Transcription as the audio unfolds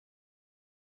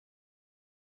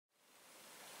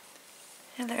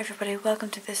Hello everybody, welcome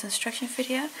to this instruction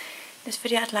video. In this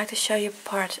video I'd like to show you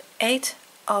part 8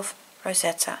 of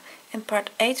Rozeta. In part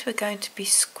 8 we're going to be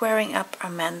squaring up our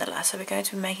mandala, so we're going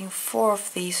to be making 4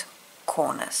 of these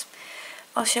corners.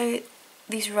 I'll show you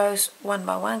these rows one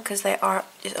by one because they are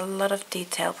just a lot of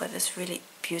detail, but it's really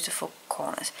beautiful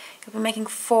corners. You'll be making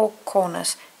 4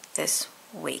 corners this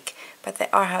week, but they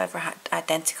are however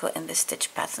identical in the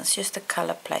stitch patterns, just the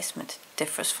color placement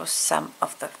differs for some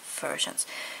of the versions.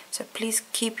 So please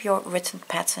keep your written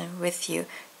pattern with you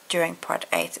during part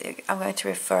 8. I'm going to be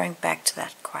referring back to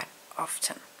that quite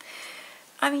often.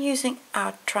 I'm using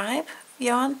our tribe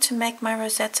yarn to make my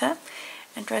Rozeta,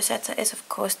 and Rozeta is of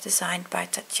course designed by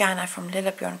Tatjana from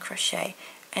Lillebjorn Crochet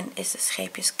and is the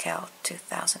Scheepjes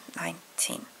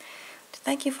 2019.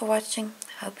 Thank you for watching.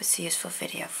 I hope it's a useful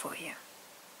video for you.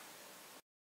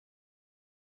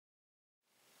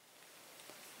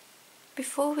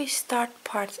 Before we start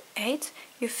part 8,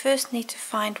 you first need to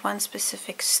find one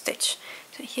specific stitch.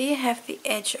 So here you have the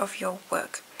edge of your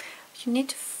work. What you need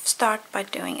to start by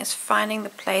doing is finding the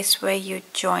place where you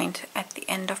joined at the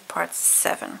end of part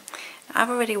 7. Now, I've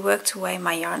already worked away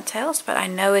my yarn tails, but I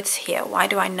know it's here. Why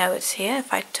do I know it's here?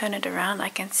 If I turn it around I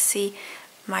can see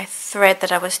my thread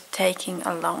that I was taking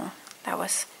along. That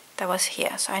was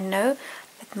here. So I know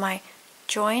that my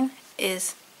join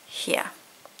is here.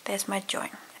 There's my join.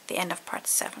 The end of part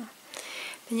 7.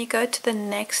 Then you go to the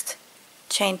next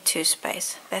chain 2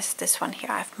 space. That's this one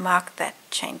here. I've marked that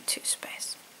chain 2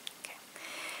 space. Okay.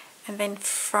 And then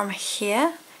from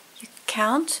here you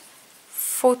count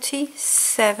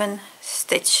 47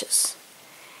 stitches.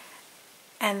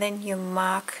 And then you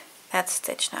mark that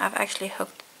stitch. Now I've actually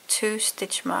hooked 2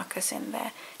 stitch markers in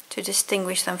there to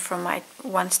distinguish them from my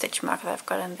 1 stitch marker that I've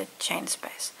got in the chain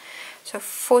space. So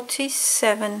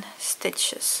 47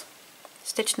 stitches.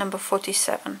 Stitch number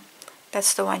 47,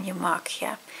 that's the one you mark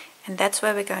here, and that's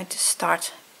where we're going to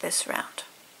start this round.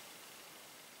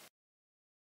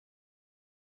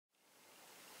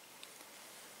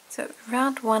 So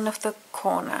round 1 of the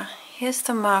corner, here's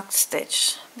the marked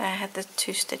stitch that I had the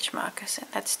 2 stitch markers in.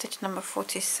 That's stitch number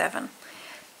 47.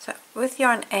 So with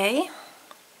yarn A,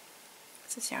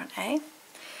 this is yarn A,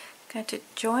 I'm going to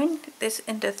join this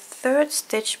in the 3rd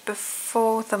stitch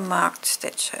before the marked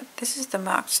stitch. So this is the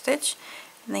marked stitch,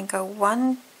 and then go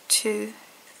 1, 2,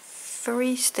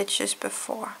 3 stitches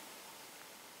before,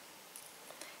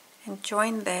 and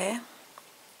join there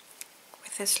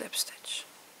with a slip stitch.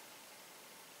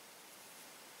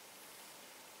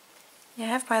 You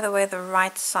have, by the way, the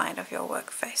right side of your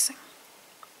work facing.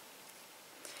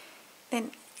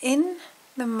 Then in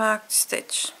the marked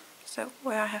stitch, so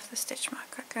where I have the stitch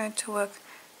marker, I'm going to work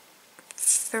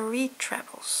 3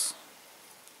 trebles.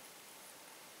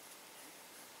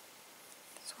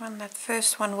 This one, that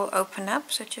first one will open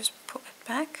up, so just pull it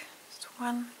back. Just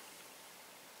 1,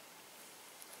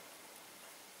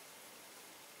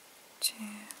 2,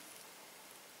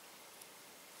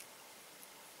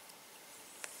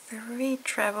 3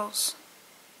 trebles,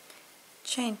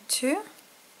 chain 2,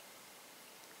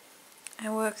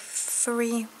 and work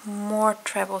 3 more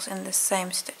trebles in the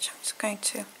same stitch. I'm just going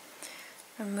to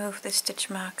remove the stitch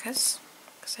markers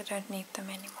because I don't need them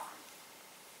anymore.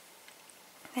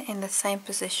 And in the same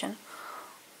position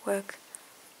work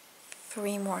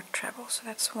 3 more trebles. So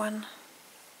that's 1,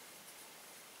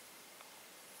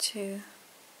 2,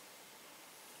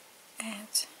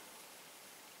 and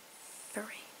 3. I'm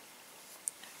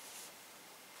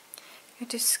going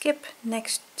to skip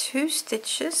next 2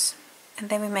 stitches and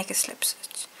then we make a slip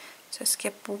stitch. So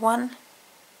skip 1,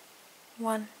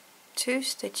 1, 2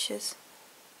 stitches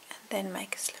and then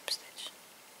make a slip stitch.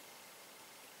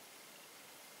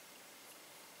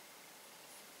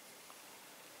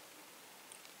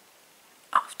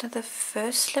 After the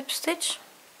first slip stitch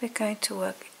we're going to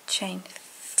work chain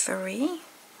 3,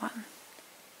 1,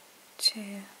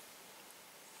 2,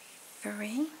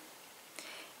 3,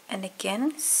 and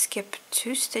again skip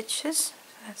 2 stitches, so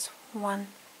that's 1,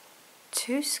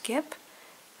 2 skip,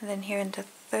 and then here in the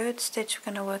 3rd stitch we're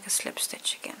going to work a slip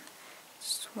stitch again.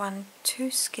 Just 1,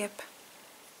 2 skip,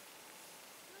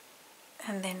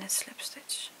 and then a slip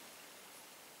stitch.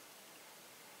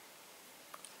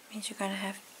 That means you're going to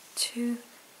have 2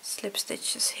 slip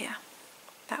stitches here,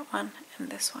 that one and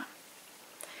this one.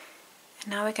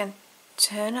 And now we can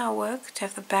turn our work to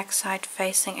have the back side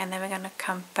facing, and then we're going to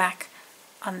come back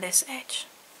on this edge.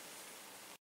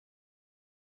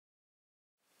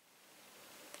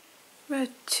 Row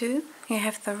 2, you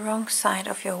have the wrong side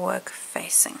of your work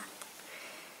facing.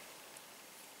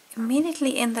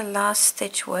 Immediately in the last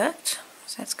stitch worked,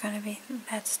 so it's going to be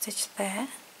that stitch there,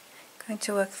 going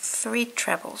to work 3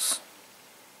 trebles.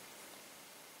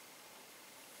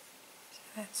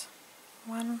 that's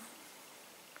 1,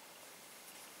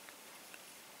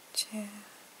 2,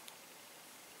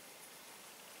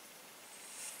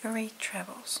 3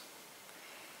 trebles.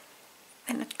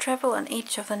 Then a treble on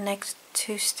each of the next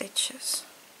 2 stitches.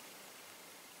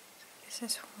 This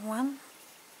is 1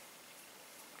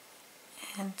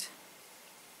 and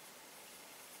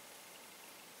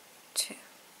 2.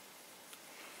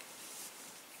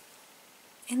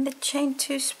 In the chain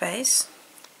 2 space,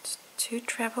 2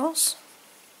 trebles,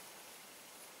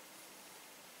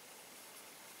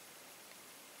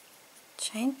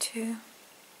 chain 2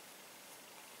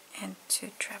 and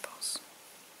 2 trebles,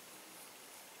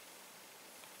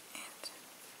 and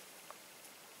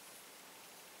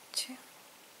 2.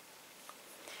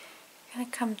 I'm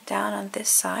going to come down on this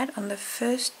side. On the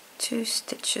first 2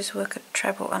 stitches, work a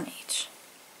treble on each.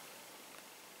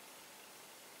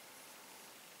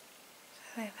 So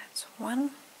there, that's 1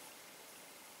 and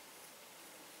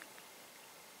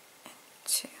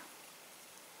 2.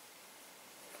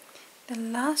 The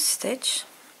last stitch,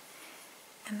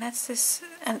 and that's this,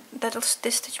 and this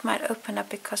stitch might open up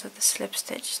because of the slip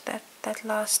stitch. That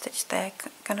last stitch there,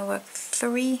 going to work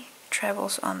 3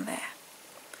 trebles on there.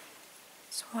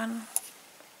 It's 1,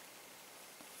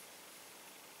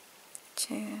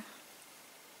 2,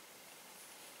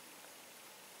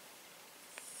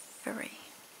 3.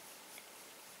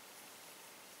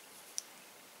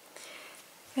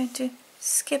 I'm going to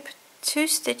skip 2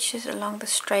 stitches along the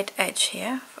straight edge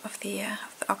here of the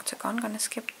octagon. I'm going to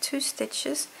skip 2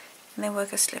 stitches and then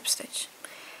work a slip stitch.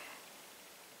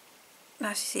 Now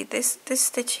you see this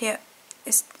stitch here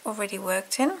is already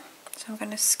worked in, so I'm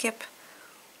going to skip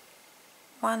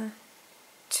 1,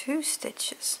 2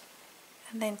 stitches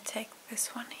and then take this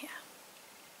one here.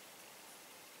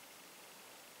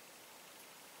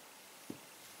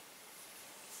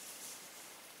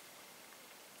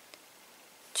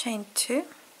 Chain 2,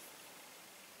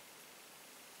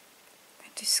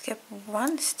 to skip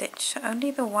 1 stitch, so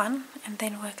only the one, and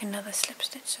then work another slip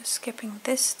stitch. So skipping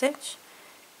this stitch,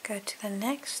 go to the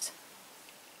next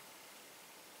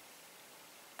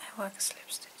and work a slip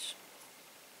stitch.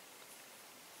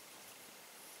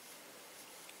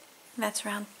 And that's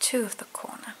round 2 of the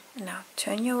corner. Now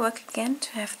turn your work again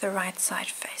to have the right side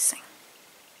facing.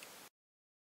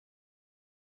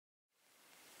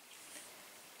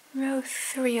 Row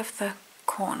 3 of the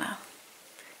corner.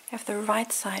 Have the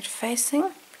right side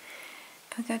facing.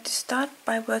 I'm going to start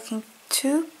by working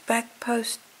 2 back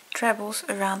post trebles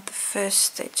around the first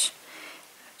stitch.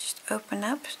 Just open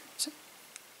up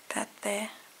that there,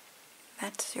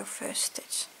 that's your first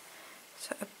stitch.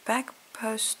 So a back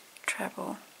post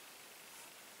treble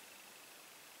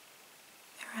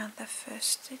around the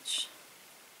first stitch,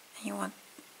 and you want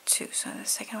 2, so the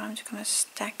second one I'm just going to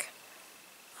stack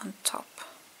on top.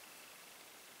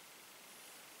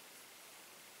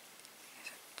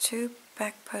 2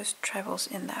 back post trebles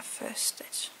in that first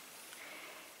stitch.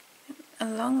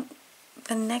 Along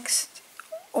the next,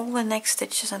 all the next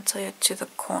stitches until you're to the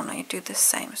corner, you do the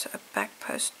same. So a back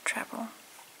post treble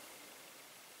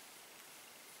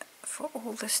for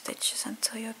all the stitches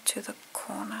until you're to the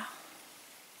corner.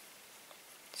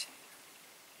 2,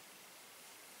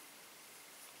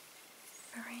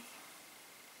 3,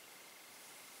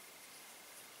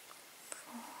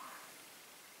 4,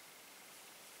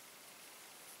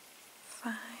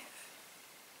 5,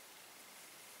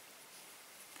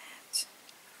 and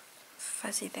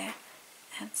fuzzy there,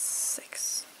 and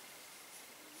 6.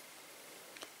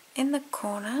 In the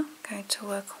corner, I'm going to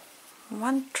work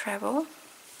 1 treble,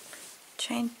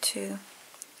 chain 2,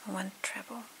 1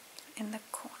 treble in the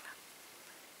corner.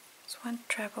 It's 1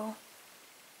 treble,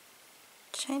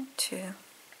 chain 2,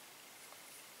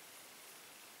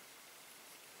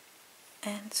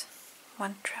 and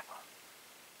 1 treble.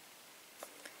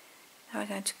 Now we're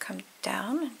going to come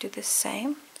down and do the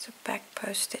same. So back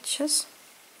post stitches,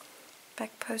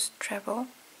 back post treble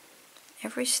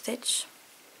every stitch,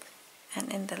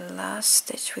 and in the last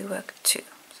stitch we work 2.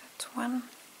 So that's 1,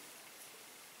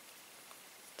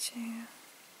 2,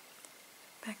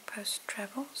 back post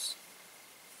trebles,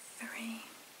 3,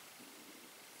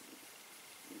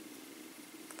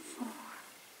 4,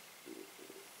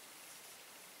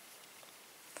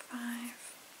 5,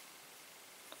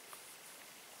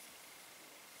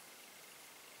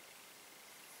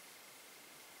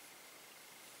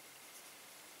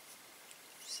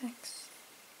 6,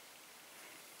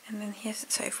 and then here's,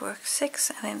 so if we work 6,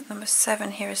 and then number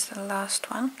 7 here is the last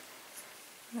one.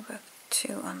 I'm going to work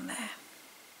 2 on there.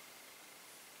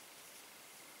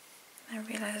 I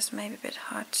realize it's maybe a bit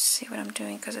hard to see what I'm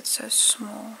doing because it's so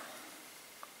small.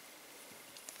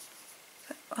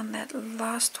 But on that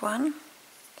last one,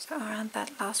 So around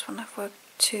that last one I've worked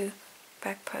 2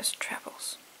 back post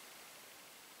trebles.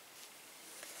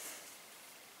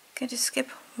 I'm going to skip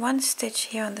 1 stitch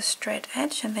here on the straight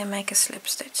edge and then make a slip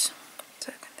stitch. So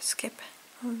I'm going to skip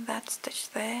that stitch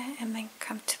there and then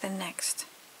come to the next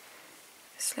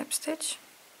slip stitch,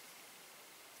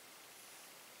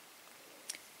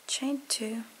 chain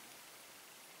 2,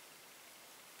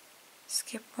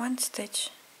 skip 1 stitch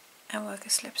and work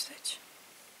a slip stitch.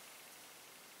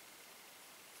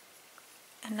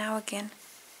 And now again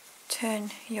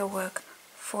turn your work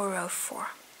for row 4.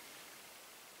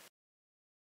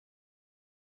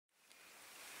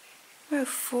 Row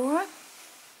 4,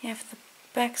 you have the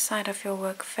back side of your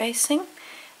work facing,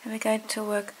 and we're going to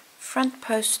work front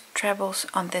post trebles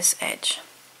on this edge.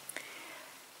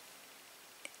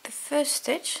 The first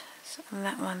stitch, so on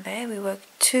that one there, we work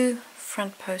 2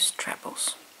 front post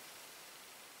trebles.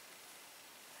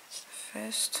 That's the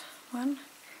first one.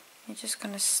 You're just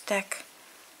going to stack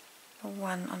the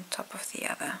one on top of the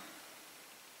other.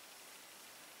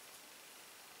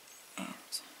 And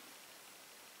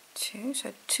 2,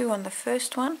 so 2 on the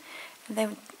first one, and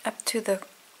then up to the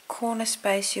corner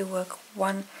space you work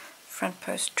 1 front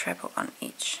post treble on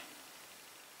each.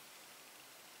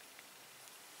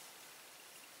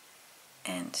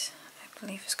 And I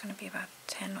believe it's going to be about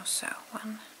 10 or so.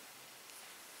 1,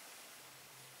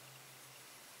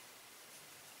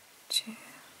 2,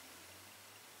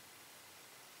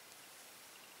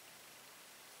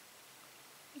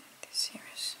 this here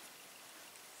is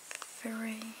 3,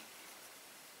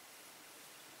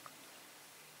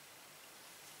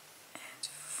 and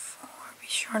 4.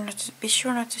 Be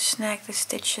sure not to snag the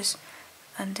stitches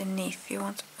underneath. You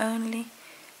want only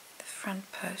the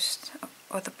front post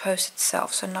or the post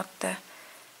itself, so not the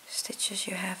stitches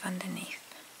you have underneath.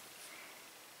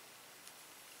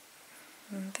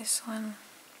 And this one,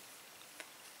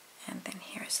 and then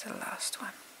here is the last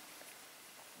one.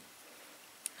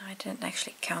 I didn't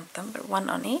actually count them, but 1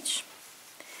 on each.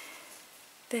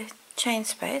 The chain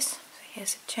space, so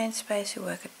here's a chain space, you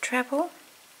work a treble.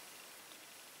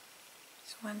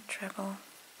 It's 1 treble,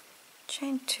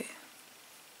 chain 2,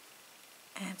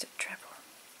 and a treble.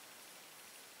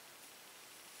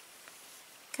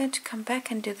 Going to come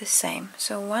back and do the same,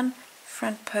 so 1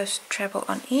 front post treble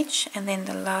on each, and then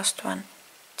the last one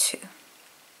 2. The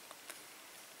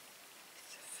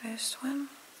first one,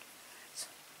 that's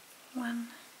 1,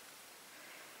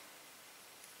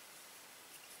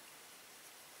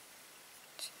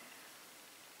 2,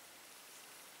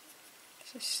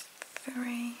 this is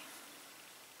 3,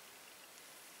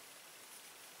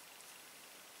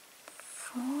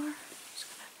 4. I'm just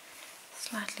going to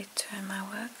slightly turn my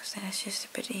work because then it's just a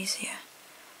bit easier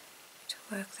to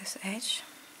work this edge.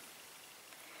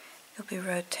 You'll be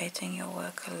rotating your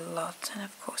work a lot, and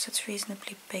of course it's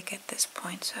reasonably big at this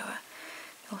point, so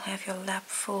you'll have your lap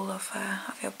full of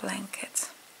your blanket.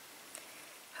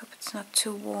 Hope it's not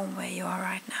too warm where you are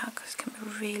right now, because it can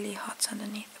be really hot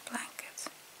underneath the blanket.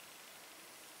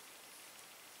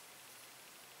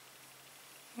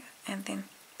 Yeah, and then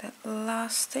the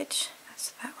last stitch,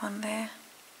 that's that one there,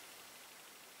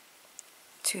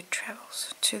 2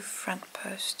 trebles, 2 front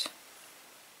post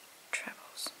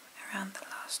trebles around the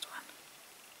last one.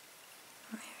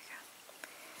 There we go.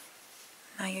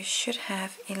 Now you should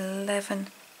have 11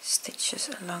 stitches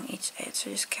along each edge, so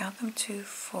just count them: 2,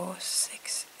 4,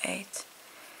 6, 8,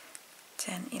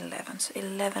 10, 11. So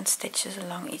 11 stitches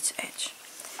along each edge.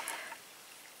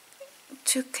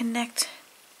 To connect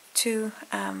to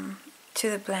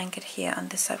the blanket here on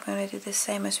this side, we're going to do the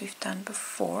same as we've done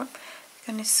before.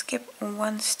 We're going to skip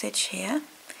 1 stitch here.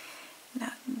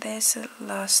 Now there's the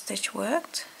last stitch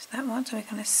worked, so that one, so we're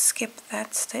going to skip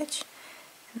that stitch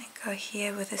and then go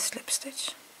here with a slip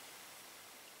stitch.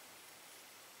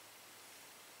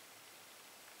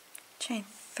 Chain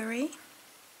 3,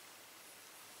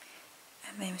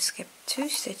 and then we skip 2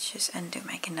 stitches and do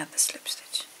make another slip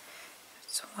stitch.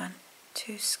 That's 1,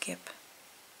 2, skip,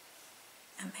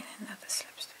 and then another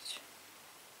slip stitch.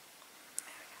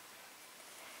 There we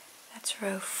go. That's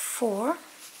row 4.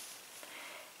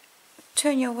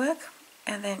 Turn your work,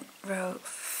 and then row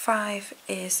 5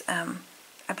 is,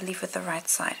 I believe, with the right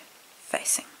side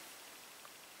facing.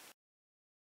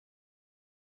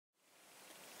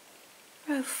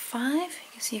 Row 5,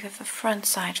 you can see with the front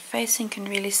side facing, you can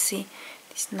really see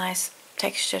these nice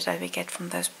textures that we get from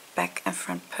those back and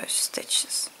front post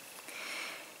stitches.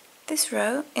 This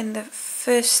row, in the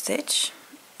first stitch,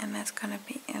 and that's going to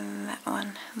be in that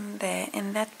one there,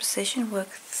 in that position, work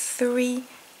 3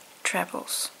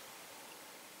 trebles.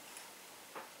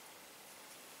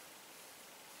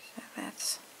 So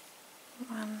that's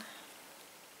 1,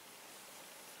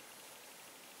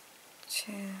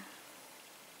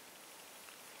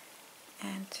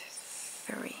 and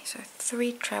 3. So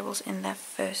 3 trebles in that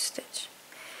first stitch.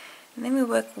 And then we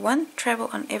work 1 treble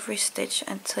on every stitch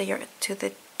until you're to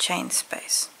the chain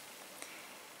space.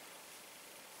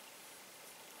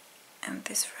 And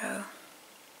this row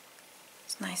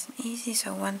is nice and easy,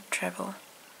 so 1 treble on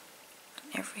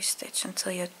every stitch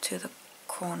until you're to the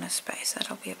corner space.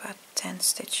 That'll be about 10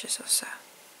 stitches or so.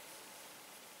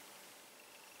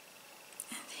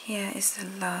 And here is the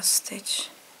last stitch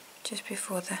just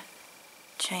before the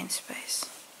chain space.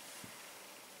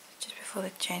 Just before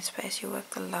the chain space you work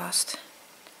the last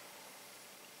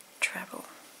treble.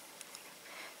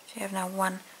 So you have now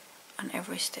 1 on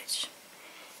every stitch.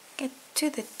 Get to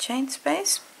the chain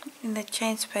space. In the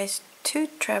chain space 2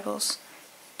 trebles,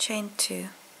 chain 2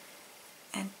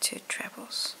 and 2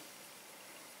 trebles.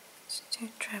 So 2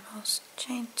 trebles,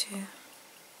 chain 2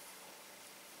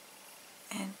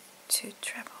 and 2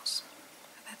 trebles.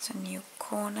 That's a new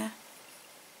corner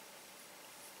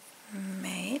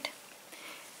made.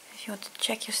 If you want to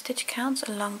check your stitch counts,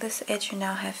 along this edge you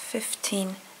now have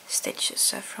 15 stitches.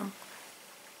 So from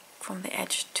the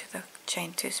edge to the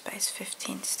chain 2 space,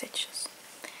 15 stitches.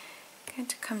 I'm going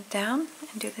to come down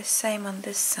and do the same on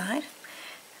this side.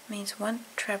 That means 1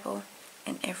 treble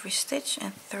in every stitch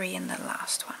and 3 in the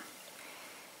last one.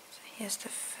 So here's the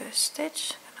first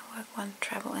stitch. I'm going to work 1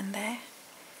 treble in there,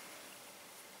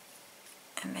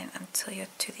 and then until you're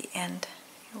to the end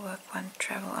you work 1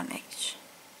 treble on each,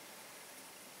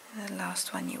 and the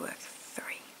last one you work 3.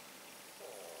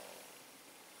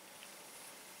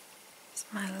 It's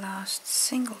my last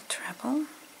single treble,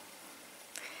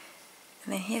 and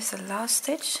then here's the last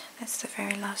stitch. That's the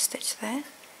very last stitch there.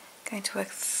 Going to work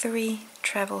 3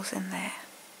 trebles in there.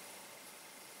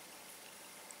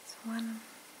 So 1,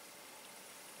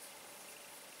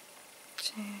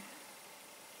 2,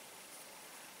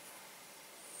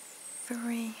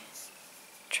 3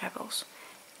 trebles.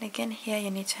 And again here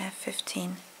you need to have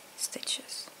 15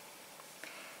 stitches.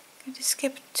 I'm going to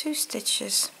skip 2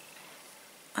 stitches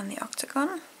on the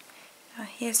octagon. Now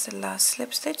here's the last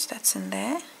slip stitch that's in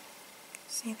there.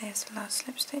 See, there's the last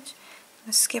slip stitch. I'm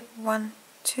going to skip 1,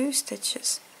 2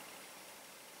 stitches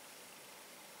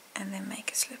and then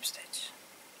make a slip stitch.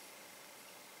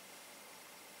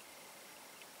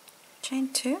 Chain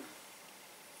 2,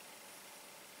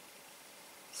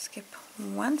 skip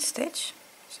 1 stitch,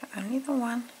 so only the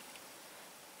one,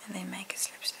 and then make a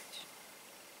slip stitch.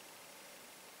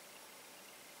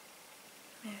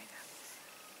 There we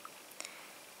go.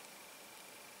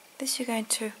 This you're going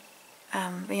to,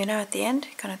 when you know at the end,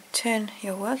 you're going to turn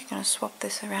your work, you're going to swap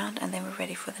this around, and then we're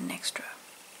ready for the next row.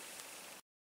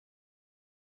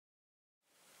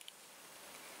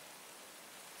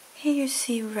 Here you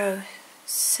see row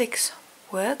 6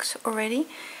 works already.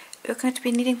 We're going to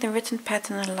be needing the written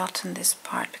pattern a lot in this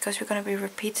part because we're going to be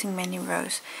repeating many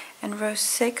rows. And row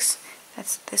 6,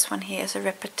 that's this one here, is a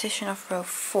repetition of row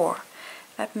 4.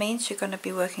 That means you're going to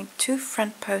be working 2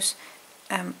 front post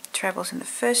trebles in the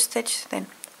first stitch, then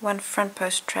 1 front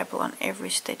post treble on every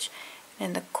stitch, and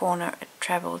in the corner a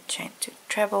treble, chain 2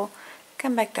 treble,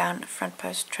 come back down, a front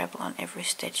post treble on every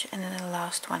stitch, and then the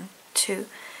last one 2.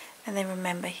 And then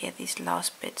remember here these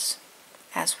last bits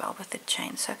as well with the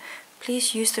chain. So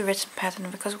please use the written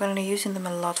pattern because we're going to be using them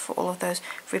a lot for all of those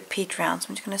repeat rounds.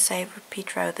 I'm just going to say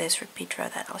repeat row this, repeat row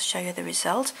that. I'll show you the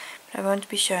result, but I won't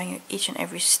be showing you each and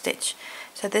every stitch.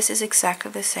 So this is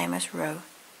exactly the same as row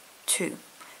 2. If you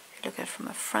look at it from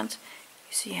the front,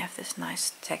 you see you have this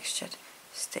nice textured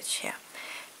stitch here.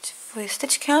 For your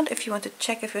stitch count, if you want to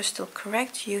check if you're still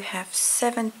correct, you have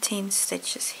 17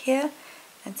 stitches here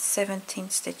and 17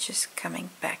 stitches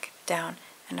coming back down,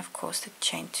 and of course the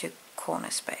chain 2 corner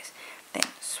space. Then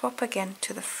swap again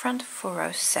to the front for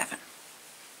row 7.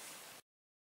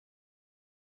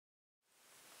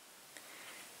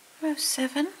 Row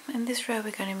 7, in this row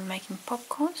we're going to be making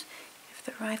popcorns. You have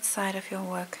the right side of your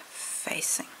work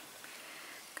facing.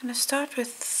 I'm going to start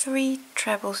with 3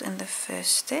 trebles in the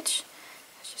first stitch.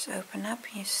 Let's just open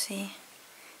up, you see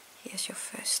here's your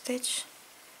first stitch.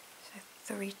 So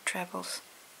 3 trebles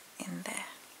in there.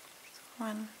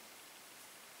 1,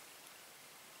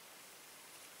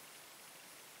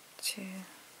 2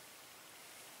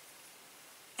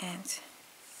 and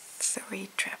 3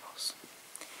 trebles.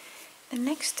 The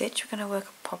next stitch we're going to work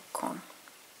a popcorn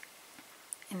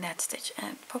in that stitch,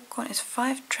 and popcorn is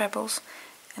 5 trebles,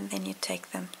 and then you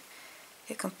take them,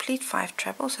 you complete 5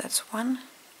 trebles, so that's 1,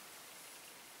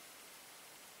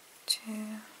 2,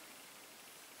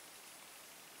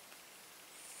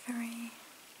 3,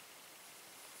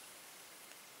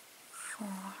 4,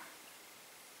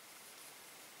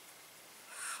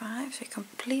 5. So you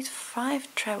complete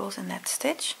 5 trebles in that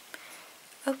stitch,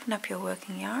 open up your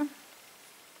working yarn.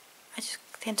 I just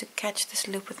tend to catch this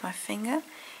loop with my finger,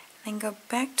 then go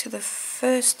back to the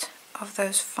first of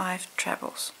those 5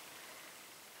 trebles.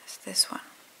 That's this one,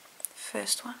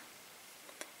 first one.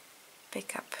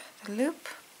 Pick up the loop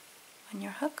on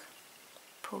your hook,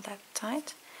 pull that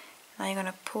tight. Now you're going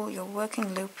to pull your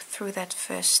working loop through that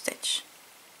first stitch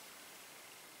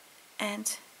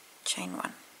and chain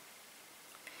 1.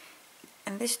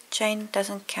 And this chain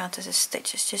doesn't count as a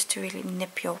stitch, it's just to really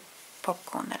nip your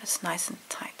popcorn that it's nice and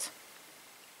tight.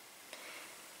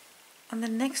 On the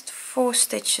next 4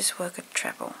 stitches work a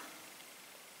treble.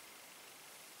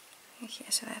 Okay,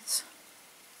 so that's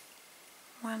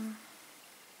 1,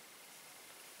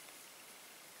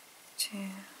 2,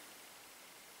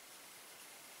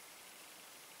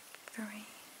 3,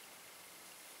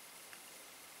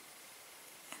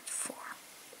 and 4.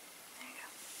 There you go.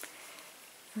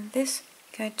 And this is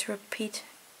going to repeat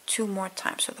 2 more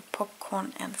times, so the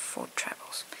popcorn and 4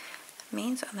 trebles. That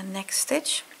means on the next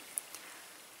stitch,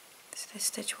 this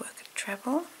stitch work a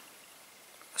treble,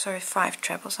 sorry, 5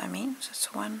 trebles I mean, so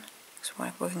it's 1, because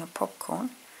we're working a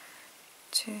popcorn,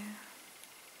 2,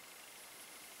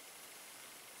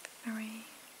 3,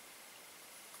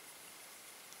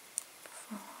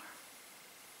 4,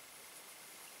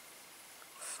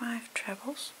 5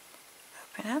 trebles,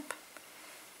 open up,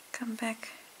 come back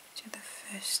to the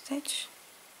first stitch,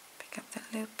 pick up the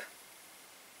loop,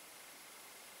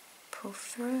 pull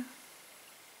through,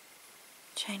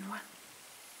 chain 1,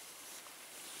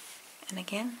 and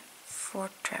again 4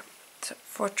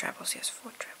 trebles, yes,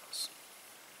 4 trebles.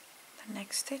 The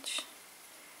next stitch,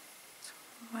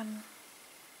 1,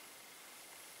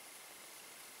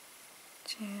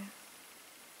 2,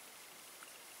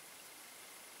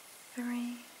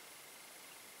 3,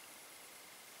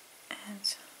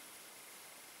 and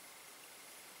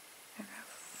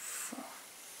 4.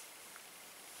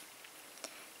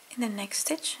 In the next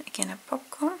stitch, again a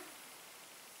popcorn.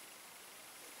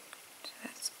 So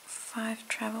that's 5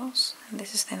 trebles, and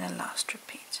this is then a last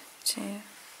repeat. 2, 3,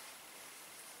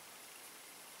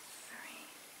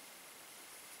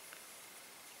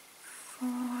 4,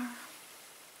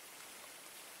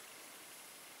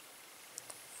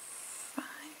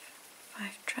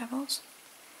 5 trebles.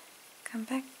 Come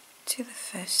back to the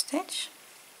first stitch,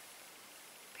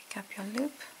 pick up your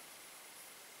loop,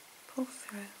 pull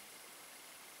through,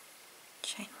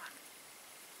 chain 1.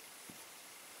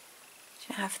 So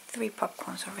you have 3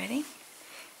 popcorns already,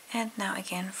 and now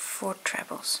again 4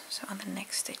 trebles, so on the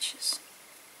next stitches.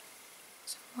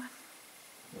 So 1,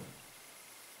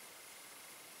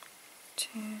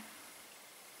 2,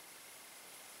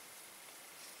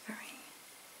 3,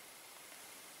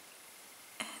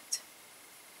 and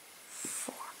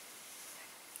 4.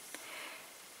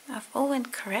 Now if all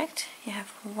went correct, you have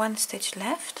 1 stitch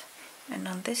left, and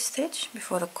on this stitch,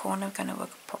 before the corner, we're going to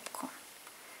work a popcorn.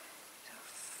 So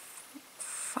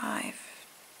 5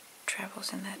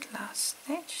 trebles in that last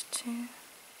stitch, 2,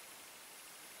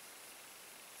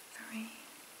 3,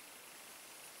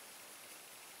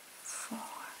 4,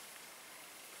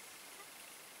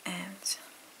 and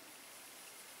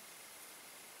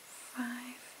 5,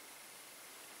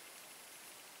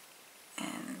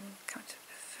 and come to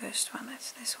the first one,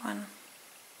 that's this one,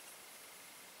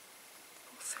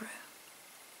 pull through,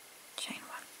 chain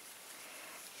 1.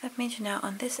 That means you now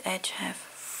on this edge have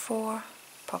 4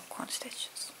 popcorn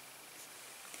stitches.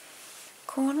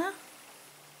 Corner,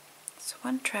 it's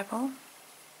 1 treble,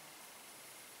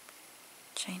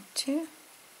 chain 2,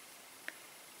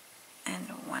 and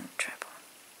 1 treble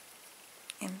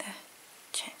in the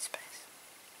chain space.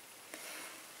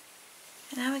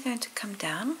 And now we're going to come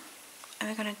down, and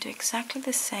we're going to do exactly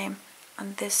the same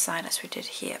on this side as we did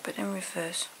here, but in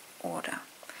reverse order.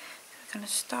 So we're going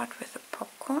to start with the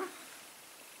popcorn.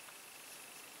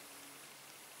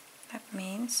 That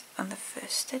means on the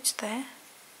first stitch there,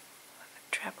 with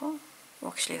a treble,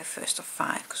 well, actually the first of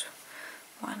 5, because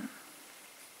 1,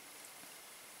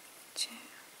 2,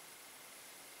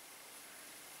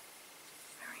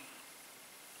 3,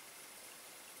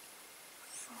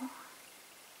 4,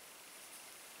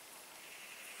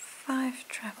 5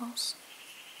 trebles,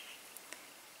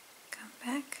 come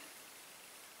back,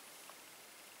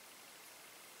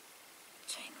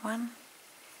 chain 1,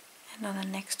 and on the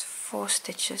next 4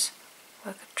 stitches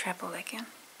work a treble again.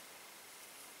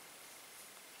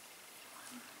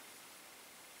 1,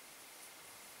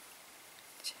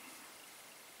 2,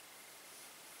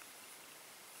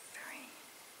 3,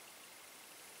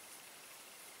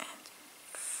 and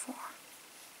 4.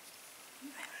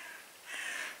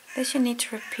 This you need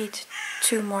to repeat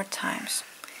 2 more times.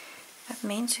 That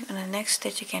means in the next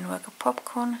stitch again work a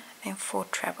popcorn, then 4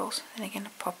 trebles, then again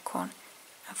a popcorn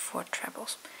and 4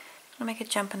 trebles. I'll make a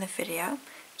jump in the video,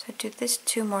 so do this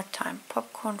 2 more times.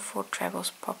 Popcorn, 4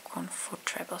 trebles, popcorn, 4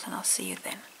 trebles, and I'll see you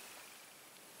then.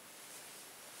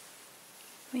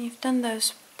 When you've done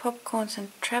those popcorns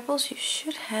and trebles, you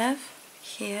should have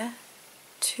here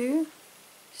 2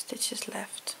 stitches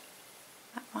left.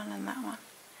 That one and that one.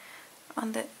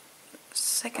 On the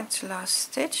second to last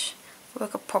stitch,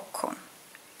 work a popcorn.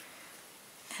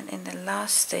 And in the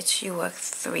last stitch, you work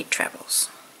 3 trebles.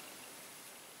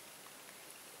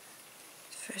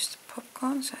 First the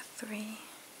popcorn, so 3,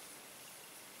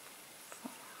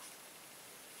 4,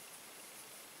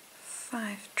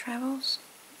 5 trebles.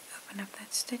 Open up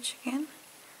that stitch again.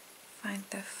 Find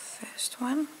the first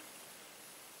one.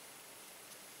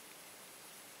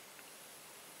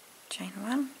 Chain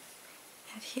 1.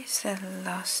 And here's the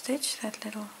last stitch, that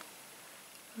little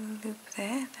loop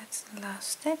there, that's the last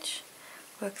stitch.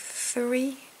 Work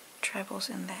 3 trebles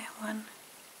in there. 1,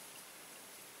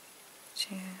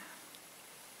 2,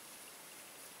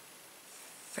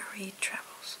 3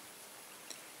 trebles.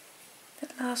 The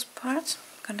last part,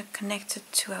 I'm going to connect it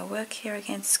to our work here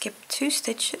again. Skip 2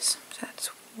 stitches, so that's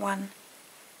 1.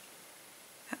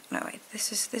 No wait,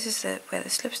 this is where the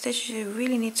slip stitches. You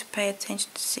really need to pay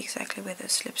attention to see exactly where the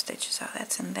slip stitches are.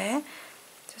 That's in there.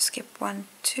 So skip 1,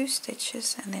 2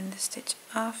 stitches, and then the stitch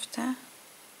after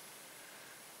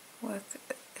work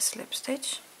a slip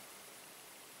stitch.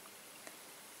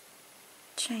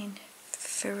 Chain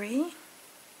 3.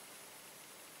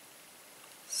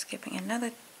 Skipping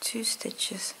another 2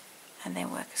 stitches and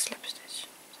then work a slip stitch.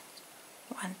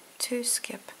 1, 2,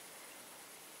 skip,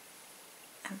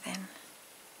 and then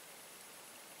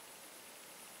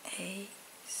a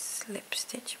slip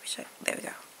stitch, there we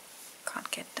go,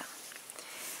 can't get done.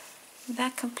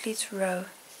 That completes row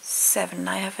 7.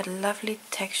 Now I have a lovely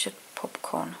textured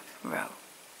popcorn row.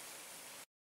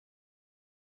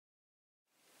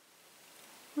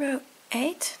 Row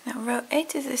 8. Now row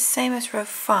 8 is the same as row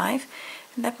 5,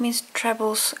 and that means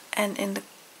trebles and in the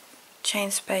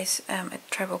chain space a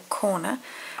treble corner.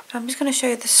 But I'm just going to show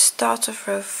you the start of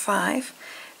row 5,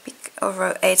 or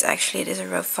row 8 actually, it is a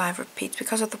row 5 repeat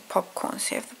because of the popcorns.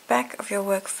 So you have the back of your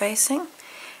work facing,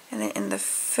 and then in the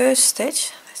first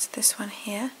stitch, that's this one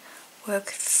here, work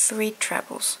 3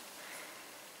 trebles.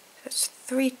 So it's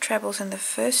 3 trebles in the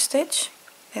first stitch,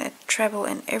 then a treble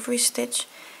in every stitch,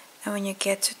 and when you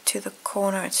get to the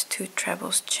corner it's 2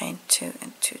 trebles, chain 2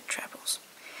 and 2 trebles.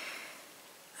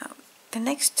 Now, the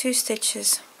next 2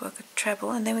 stitches work a treble,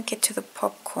 and then we get to the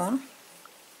popcorn,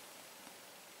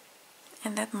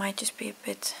 and that might just be a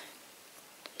bit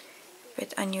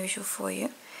unusual for you,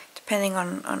 depending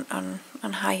on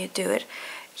how you do it.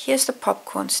 Here's the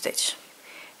popcorn stitch.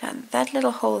 Now that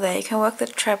little hole there, you can work the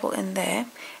treble in there,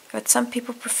 but some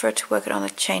people prefer to work it on the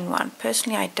chain 1.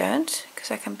 Personally I don't, because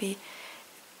that can be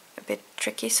a bit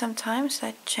tricky sometimes,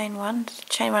 that chain 1. The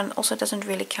chain 1 also doesn't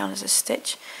really count as a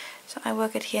stitch, so I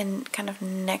work it here kind of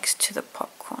next to the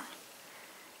popcorn.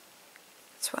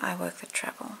 That's where I work the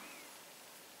treble.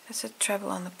 That's a treble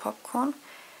on the popcorn.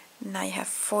 Now you have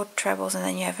 4 trebles, and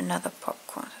then you have another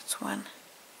popcorn. That's 1,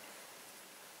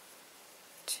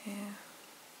 2,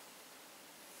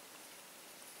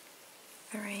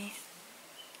 3,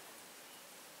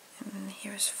 and then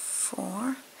here's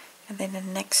 4, and then the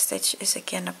next stitch is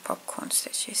again a popcorn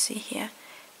stitch. You see here,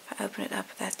 if I open it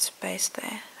up, that space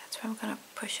there, that's where I'm going to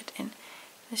push it in.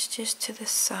 It's just to the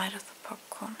side of the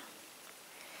popcorn.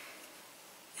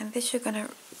 And this you're going to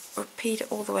repeat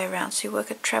all the way around. So you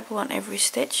work a treble on every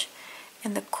stitch.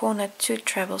 In the corner 2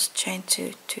 trebles, chain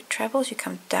 2, 2 trebles. You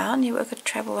come down, you work a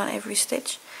treble on every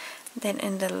stitch. Then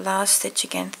in the last stitch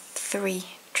again 3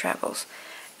 trebles.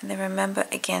 And then remember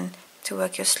again to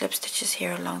work your slip stitches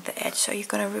here along the edge. So you're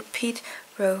going to repeat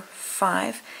row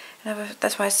 5. And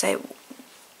that's why I say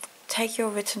take your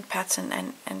written pattern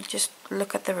and just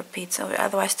look at the repeats.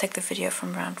 Otherwise take the video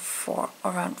from round 4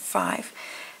 or round 5.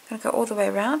 I'm going to go all the way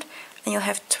around, and you'll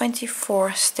have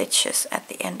 24 stitches at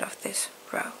the end of this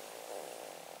row.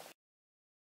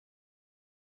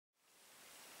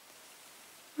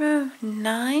 Row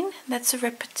 9, that's a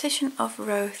repetition of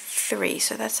row 3,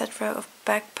 so that's that row of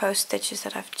back post stitches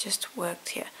that I've just worked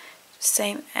here,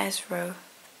 same as row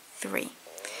 3.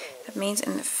 That means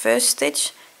in the first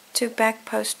stitch 2 back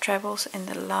post trebles, in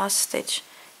the last stitch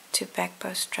 2 back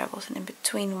post trebles, and in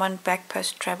between 1 back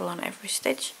post treble on every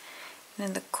stitch. And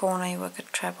in the corner you work a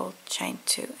treble, chain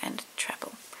 2 and a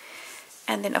treble.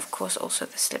 And then of course also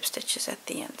the slip stitches at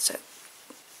the end. So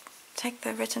take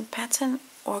the written pattern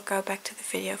or go back to the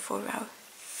video for row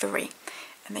 3,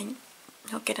 and then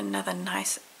you'll get another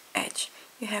nice edge.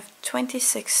 you have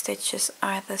 26 stitches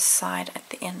either side at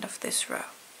the end of this row.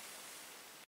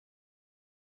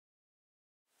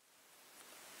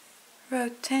 Row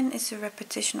 10 is a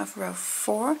repetition of row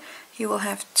 4. You will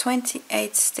have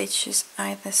 28 stitches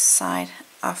either side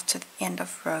after the end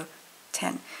of row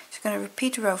 10. So you're going to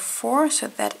repeat row 4, so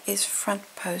that is front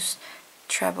post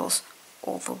trebles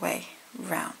all the way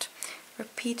round.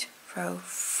 Repeat row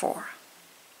 4.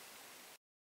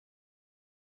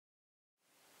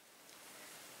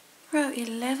 Row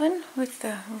 11, with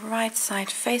the right side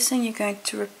facing, you're going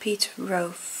to repeat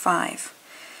row 5.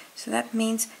 So that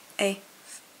means a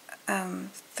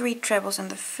 3 trebles in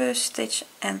the first stitch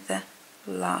and the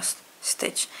last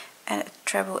stitch, and a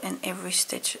treble in every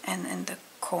stitch and in the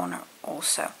corner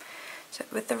also. So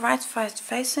with the right side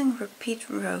facing, repeat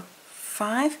row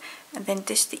 5, and then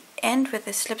just the end with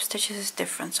the slip stitches is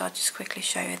different, so I'll just quickly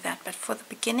show you that. But for the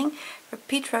beginning,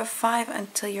 repeat row 5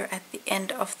 until you're at the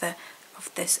end of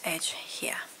this edge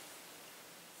here.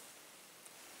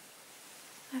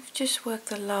 I've just worked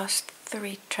the last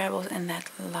 3 trebles in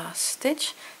that last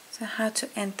stitch. So how to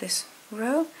end this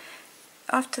row: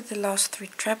 after the last 3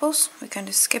 trebles, we're going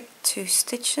to skip 2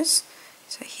 stitches.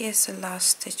 So here's the last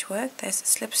stitch work, there's the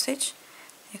slip stitch.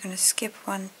 You're going to skip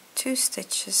 2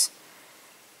 stitches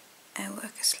and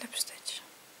work a slip stitch.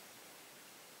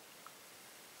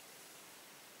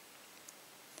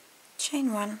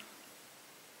 Chain 1,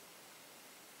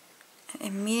 and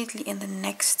immediately in the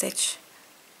next stitch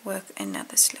work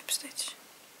another slip stitch.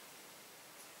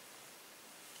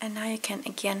 And now you can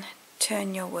again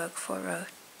turn your work for row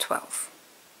 12.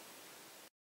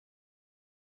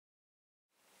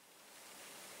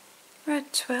 Row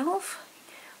 12,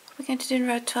 what we're going to do in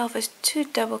row 12 is 2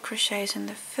 double crochets in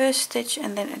the first stitch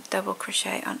and then a double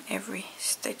crochet on every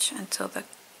stitch until the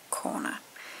corner.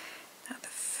 Now the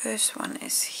first one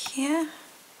is here,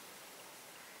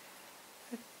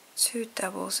 2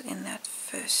 doubles in that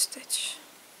first stitch,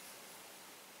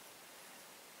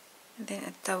 and then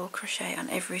a double crochet on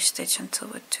every stitch until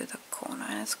we're to the corner,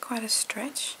 and it's quite a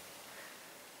stretch,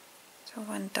 so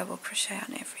 1 double crochet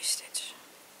on every stitch.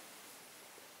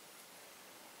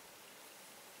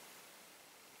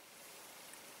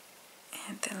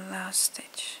 And the last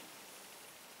stitch.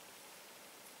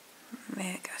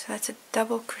 There we go, so that's a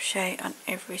double crochet on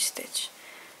every stitch.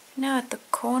 Now at the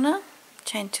corner,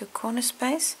 chain 2 corner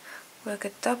space, work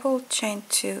a double, chain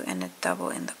 2 and a double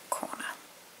in the corner.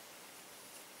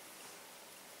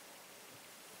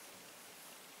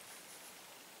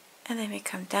 And then we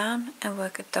come down and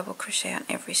work a double crochet on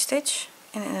every stitch,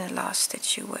 and in the last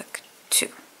stitch you work 2.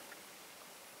 So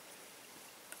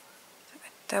a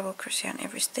double crochet on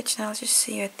every stitch. Now I'll just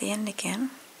see you at the end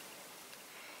again.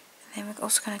 And then we're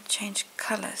also going to change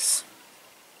colors.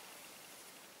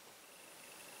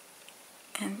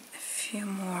 And a few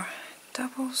more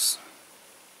doubles.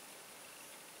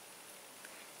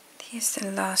 Here's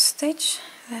the last stitch,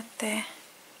 that there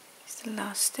is the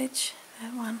last stitch,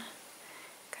 that one.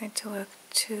 Going to work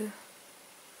two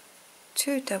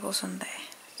doubles on there.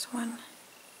 That's 1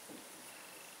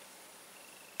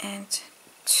 and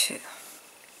 2.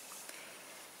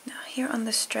 Now here on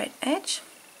the straight edge,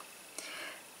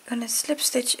 I'm going to slip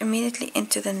stitch immediately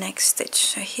into the next stitch.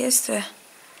 So here's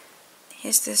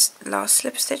this last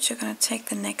slip stitch. You're going to take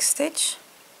the next stitch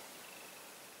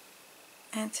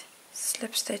and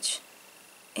slip stitch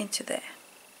into there.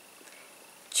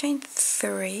 Chain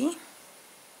 3.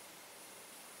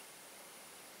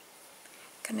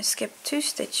 Going to skip 2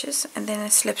 stitches and then a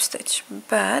slip stitch,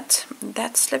 but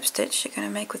that slip stitch you're going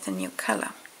to make with a new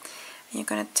color. And you're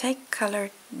going to take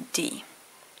color D.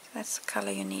 So that's the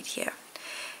color you need here.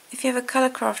 If you have a color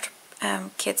craft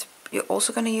kit, you're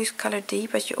also going to use color D,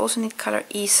 but you also need color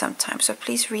E sometimes. So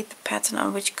please read the pattern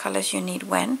on which colors you need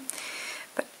when.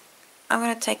 But I'm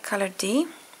going to take color D,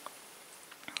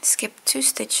 skip 2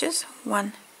 stitches,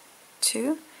 1,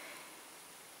 2,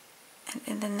 and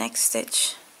in the next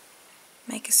stitch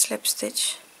make a slip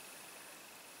stitch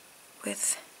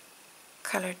with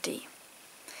color D,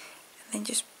 and then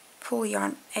just pull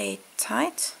yarn A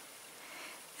tight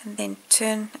and then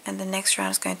turn, and the next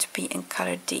round is going to be in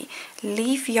color D.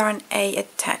 Leave yarn A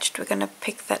attached, we're going to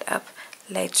pick that up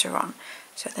later on.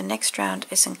 So the next round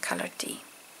is in color D.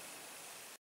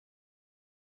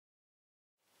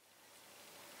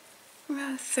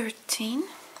 Row 13.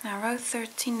 Now row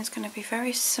 13 is going to be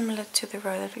very similar to the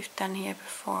row that we've done here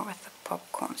before with the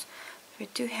popcorns. We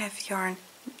do have yarn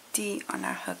D on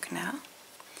our hook now.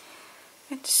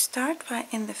 We're going to start by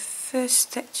in the first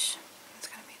stitch, it's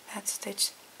going to be that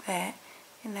stitch there.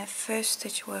 In that first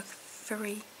stitch work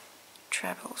 3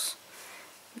 trebles.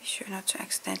 Be sure not to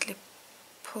accidentally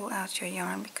pull out your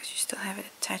yarn because you still have it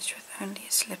attached with only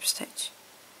a slip stitch.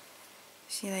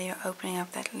 See that you're opening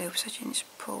up that loop, so you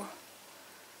just pull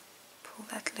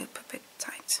that loop a bit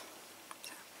tight. So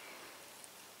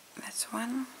that's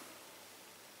one.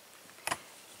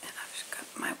 And I've just got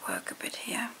my work a bit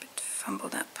here, a bit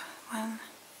fumbled up. 1,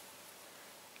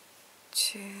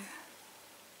 2,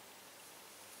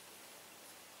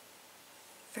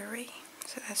 3.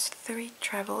 So that's 3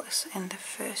 trebles in the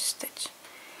first stitch.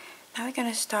 Now we're going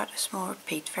to start a small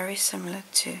repeat, very similar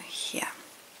to here.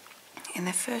 In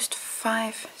the first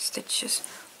 5 stitches,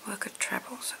 work a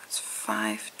treble, so that's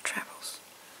 5 trebles.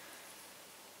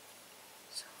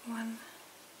 So 1,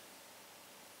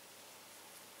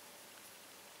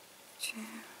 2,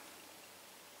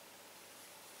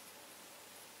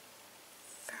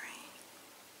 3,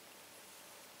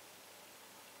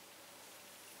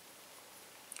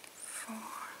 4,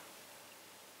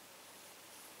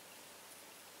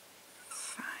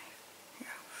 5. Here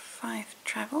go, 5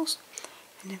 trebles.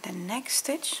 And in the next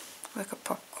stitch, work a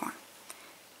popcorn.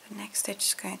 The next stitch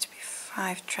is going to be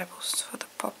 5 trebles for the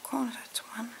popcorn. So that's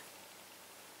 1,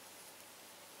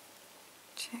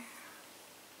 2,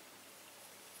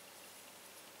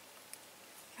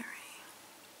 3,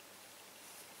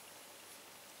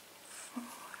 4,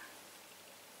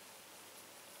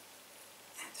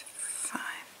 and 5.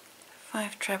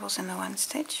 5 trebles in the one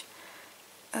stitch.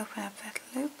 Open up that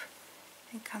loop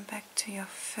and come back to your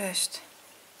first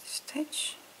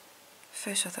stitch,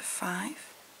 first of the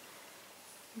 5,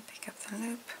 and pick up the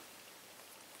loop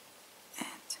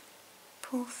and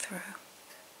pull through,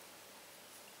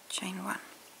 chain 1.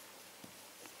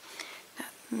 Now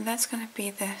that's going to be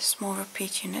the small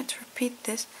repeat unit. Repeat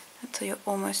this until you're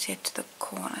almost here to the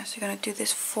corner. So you're going to do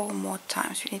this 4 more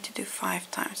times. You need to do 5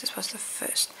 times. This was the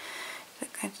first. So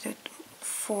you're going to do it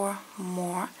 4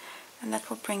 more, and that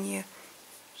will bring you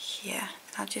here.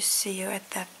 I'll just see you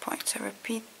at that point. So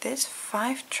repeat this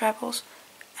 5 trebles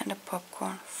and a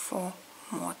popcorn 4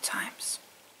 more times.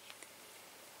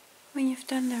 When you've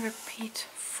done the repeat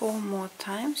 4 more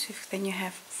times, then you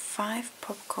have 5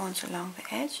 popcorns along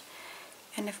the edge,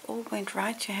 and if all went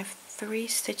right, you have 3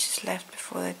 stitches left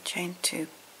before the chain 2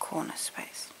 corner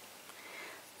space.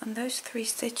 On those 3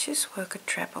 stitches, work a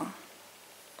treble.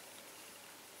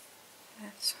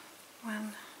 That's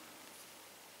 1,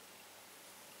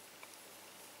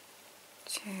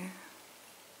 2,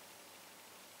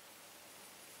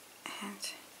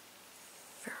 and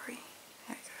 3. There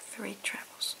we go, 3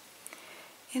 trebles.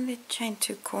 In the chain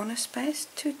 2 corner space,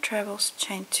 2 trebles,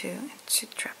 chain 2, and 2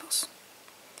 trebles.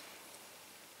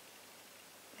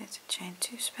 There's a chain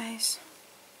 2 space.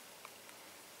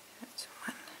 That's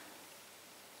 1,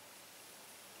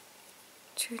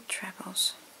 2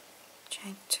 trebles,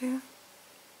 chain 2,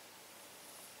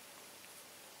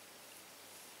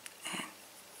 and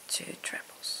 2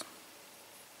 trebles.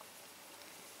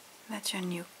 That's your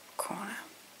new corner.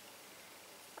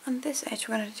 On this edge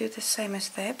we're going to do the same as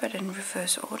there, but in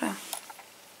reverse order,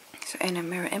 so in a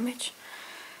mirror image.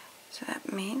 So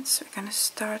that means we're going to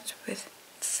start with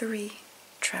 3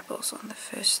 trebles on the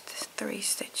first 3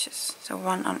 stitches, so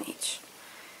 1 on each.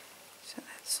 So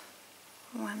that's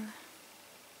 1,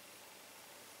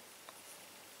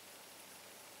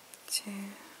 2,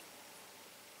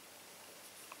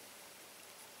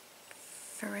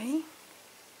 3.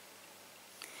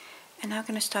 And now I'm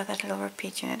going to start that little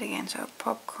repeat unit again, so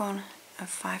popcorn and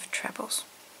 5 trebles.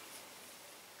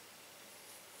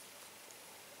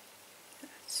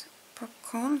 That's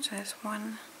popcorn, so that's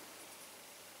 1,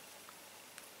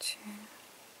 2,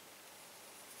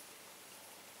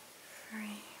 3,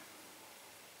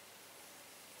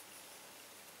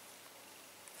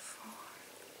 4,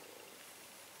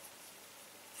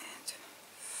 and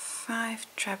 5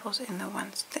 trebles in the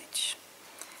one stitch.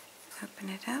 Open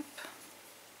it up.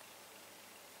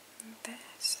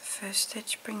 That's the first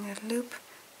stitch. Bring the loop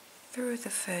through the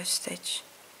first stitch,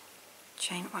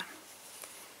 chain 1,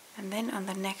 and then on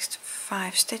the next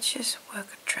 5 stitches work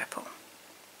a treble.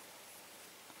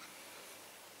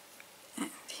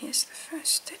 And here's the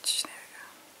first stitch. There we go.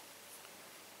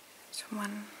 It's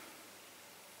 1,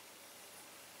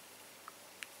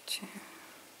 2, 3,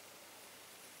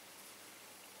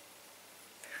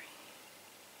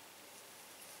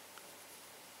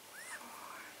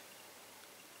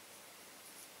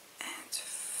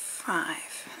 5.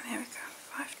 There we go,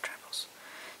 5 trebles.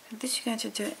 And this you're going to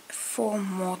do 4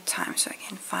 more times. So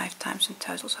again, 5 times in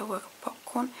total. So work a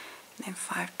popcorn and then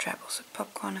 5 trebles. So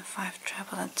popcorn and 5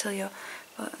 trebles until you're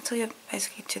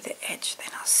basically to the edge.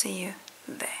 Then I'll see you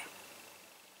there.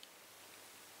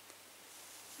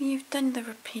 When you've done the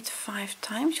repeat 5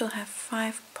 times, you'll have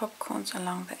 5 popcorns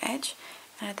along the edge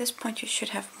and at this point you should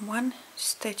have one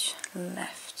stitch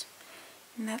left.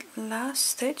 In that last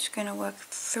stitch you're going to work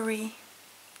 3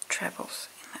 trebles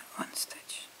in that one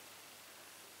stitch.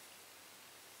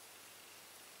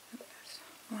 That's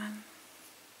 1,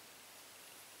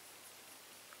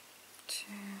 2,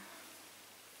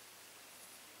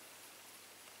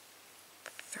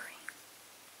 3.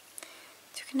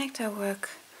 To connect our work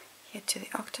here to the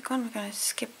octagon, we're going to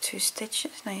skip 2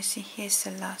 stitches. Now you see here's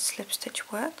the last slip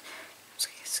stitch worked. Let's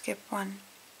skip 1,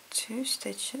 2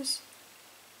 stitches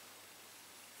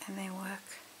and then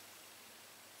work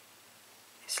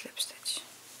a slip stitch.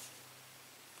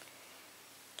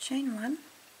 Chain 1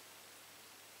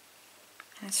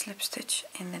 and a slip stitch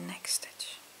in the next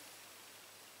stitch.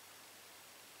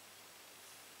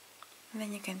 And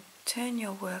then you can turn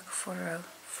your work for row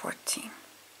 14.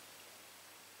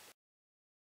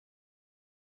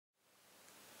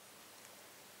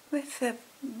 With the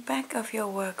back of your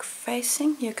work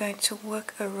facing, you're going to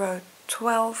work a row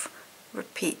 12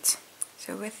 repeat.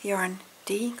 So with yarn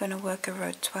D, you're going to work a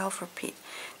row 12 repeat.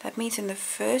 That means in the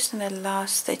first and the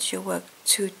last stitch you work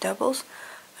 2 doubles,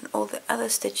 and all the other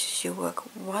stitches you work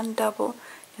 1 double.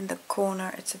 In the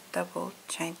corner it's a double,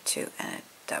 chain 2 and a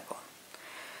double.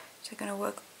 So you're going to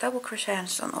work double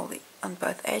crochets on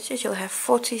both edges. You'll have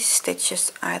 40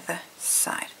 stitches either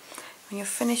side. When you're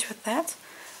finished with that,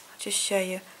 I'll just show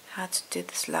you how to do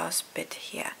this last bit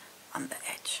here on the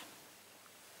edge.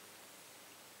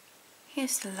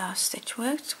 Here's the last stitch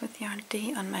worked with yarn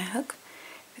D on my hook.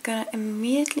 We're going to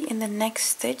immediately in the next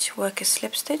stitch work a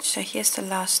slip stitch. So here's the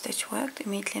last stitch worked.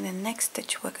 Immediately in the next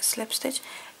stitch work a slip stitch,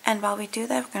 and while we do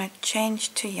that we're going to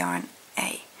change to yarn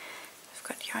A. I've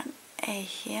got yarn A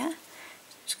here.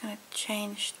 So I'm just going to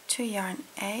change to yarn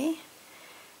A.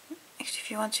 Actually,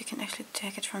 if you want you can actually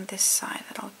take it from this side.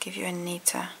 That'll give you a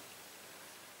neater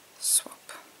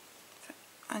swap. So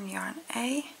on yarn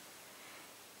A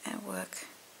and work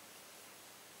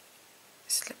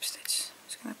slip stitch. I'm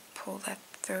just going to pull that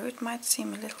through. It might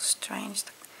seem a little strange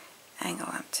the angle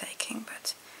I'm taking,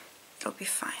 but it'll be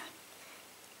fine.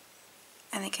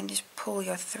 And you can just pull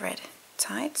your thread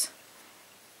tight,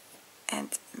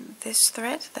 and this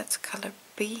thread, that's color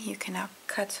B, you can now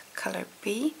cut color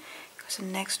B because the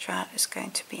next round is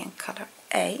going to be in color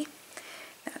A.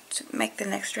 Now to make the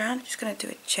next round, I'm just going to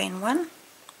do a chain 1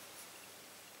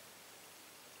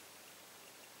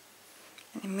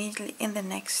 and immediately in the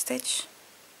next stitch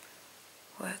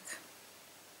work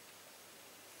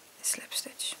a slip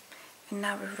stitch. And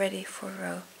now we're ready for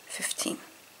row 15.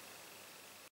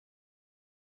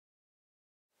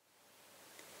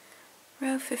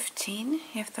 Row 15, you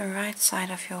have the right side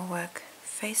of your work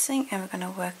facing, and we're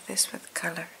going to work this with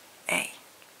color A.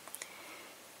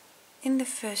 In the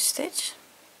first stitch,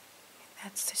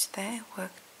 that stitch there,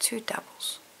 work 2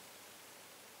 doubles.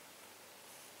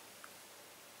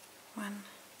 1,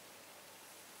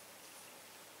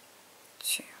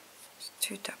 2,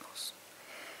 2 doubles.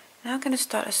 Now I'm going to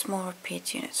start a small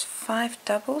repeat units, 5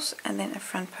 doubles and then a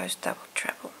front post double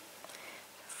treble.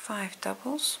 5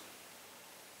 doubles.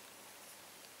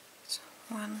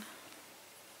 1,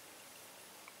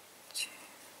 2,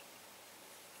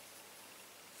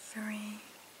 3,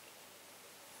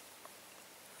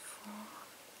 4,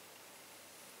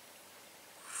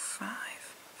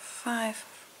 5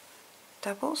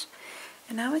 doubles.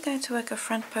 And now we're going to work a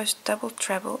front post double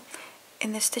treble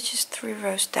in the stitches 3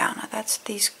 rows down. Now that's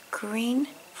these green,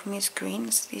 from these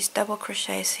greens, these double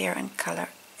crochets here in color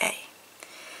A.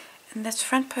 And that's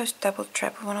front post double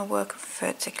treble. We want to work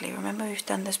vertically. Remember we've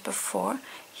done this before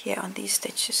here on these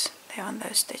stitches, there on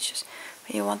those stitches,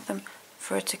 but you want them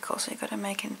vertical. So you've got to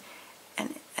make an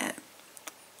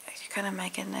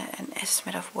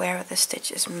estimate of where the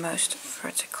stitch is most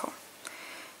vertical.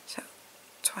 So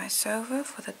twice over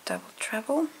for the double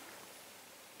treble.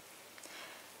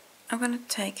 I'm going to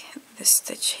take this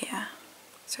stitch here.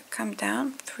 So come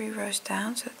down 3 rows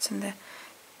down. So it's in the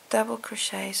double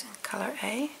crochets in color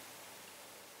A.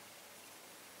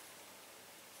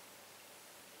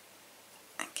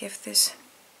 Give this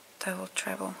double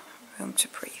treble room to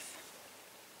breathe.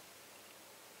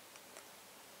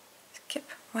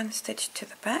 Skip 1 stitch to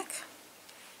the back.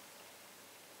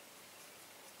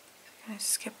 I'm going to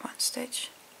skip 1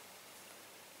 stitch.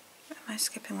 Am I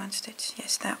skipping 1 stitch?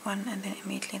 Yes, that one, and then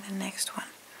immediately the next one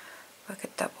work a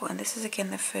double, and this is again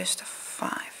the first of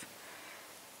 5.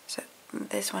 So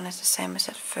this one is the same as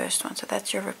that first one, so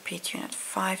that's your repeat unit,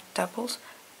 5 doubles,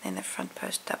 then the front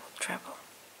post double treble.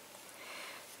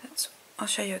 I'll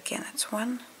show you again. It's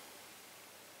 1,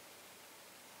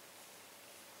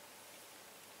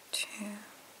 2,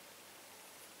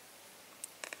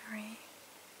 3,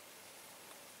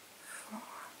 4,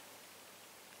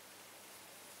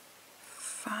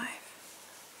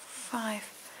 5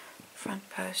 front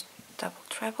post double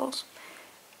trebles.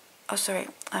 Oh sorry,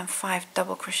 5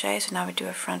 double crochets. So now we do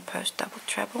a front post double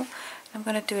treble. I'm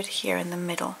going to do it here in the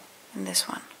middle, in this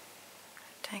one.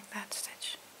 Take that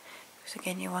stitch, because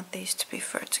again you want these to be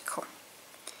vertical.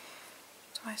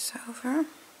 Twice over. 1,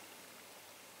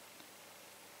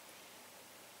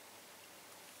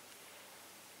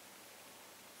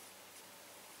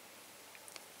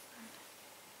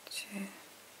 2,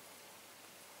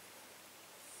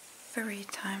 3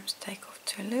 times, take off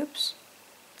 2 loops,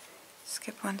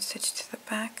 skip 1 stitch to the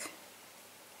back,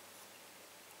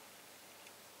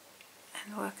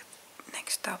 and work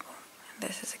next double. And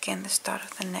this is again the start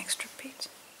of the next repeat.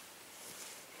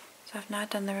 So I've now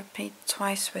done the repeat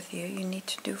twice with you. You need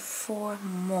to do 4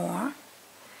 more,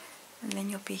 and then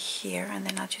you'll be here, and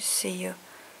then I'll just see you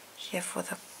here for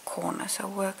the corner. So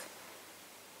work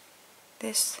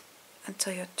this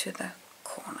until you're to the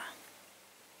corner.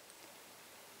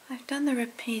 I've done the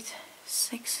repeat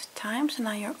 6 times, and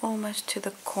now you're almost to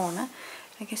the corner.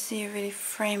 I can see you're really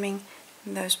framing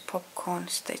those popcorn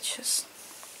stitches.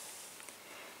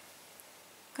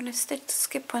 I'm going to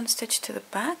skip 1 stitch to the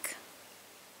back,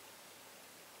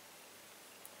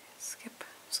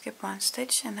 skip 1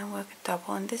 stitch, and then work a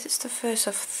double, and this is the first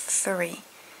of 3,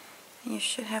 and you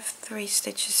should have 3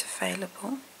 stitches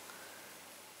available.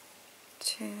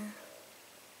 2,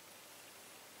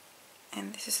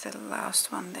 and this is the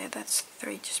last one there, that's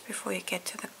 3 just before you get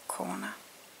to the corner.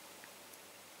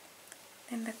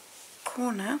 Then the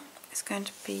corner is going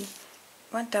to be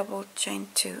 1 double, chain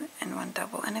 2 and 1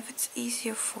 double, and if it's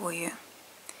easier for you,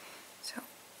 so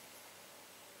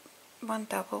 1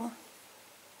 double,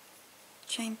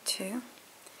 chain 2, and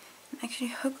actually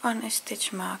hook on a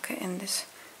stitch marker in this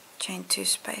chain 2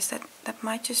 space. That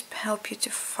might just help you to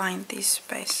find these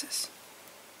spaces.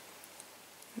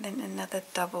 And then another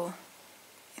double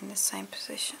in the same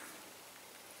position.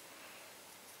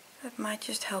 That might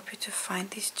just help you to find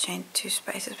these chain 2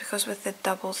 spaces, because with the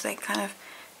doubles they kind of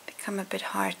become a bit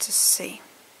hard to see.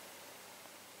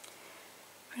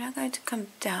 We're now going to come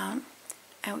down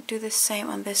and do the same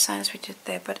on this side as we did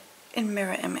there, but in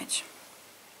mirror image.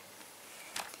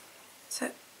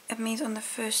 So it means on the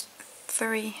first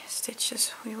 3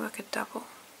 stitches we work a double.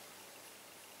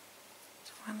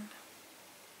 So 1,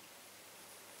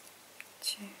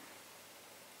 2,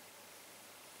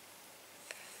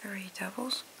 3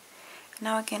 doubles.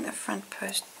 Now again a front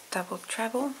post double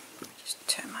treble. Just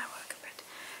turn my work a bit.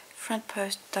 Front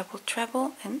post double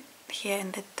treble, and here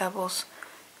in the doubles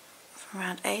from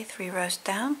round A, 3 rows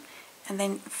down, and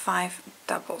then 5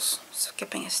 doubles,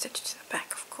 skipping a stitch to the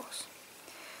back, of course.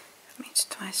 That means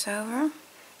twice over.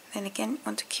 Then again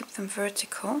want to keep them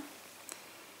vertical,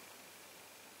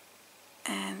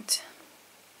 and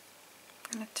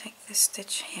I'm going to take this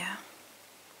stitch here,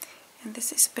 and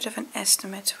this is a bit of an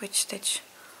estimate which stitch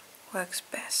works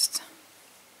best.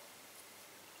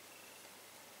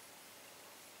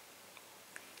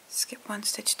 Skip 1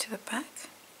 stitch to the back,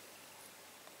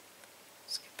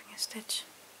 skipping a stitch,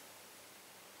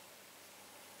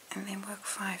 and then work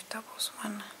 5 doubles.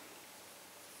 1,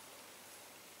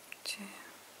 2,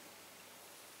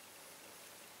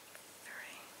 3,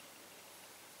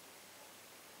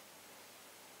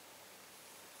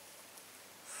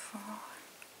 4,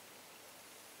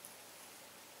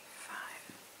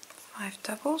 5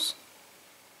 doubles,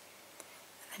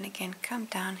 and then again come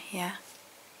down here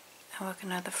and work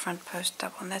another front post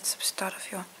double, and that's the start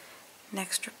of your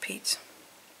next repeat.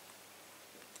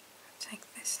 Take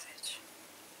this stitch,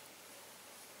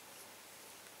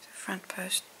 so front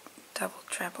post double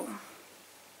treble,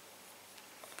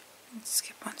 and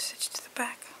skip 1 stitch to the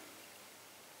back.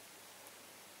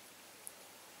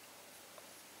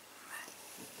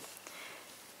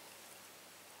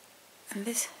 And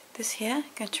this here, I'm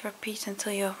going to repeat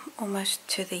until you're almost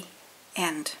to the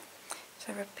end.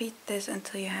 So repeat this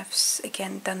until you have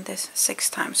again done this 6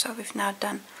 times. So we've now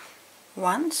done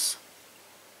once.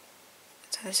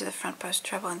 So this is the front post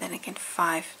treble, and then again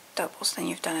 5 doubles. Then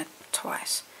you've done it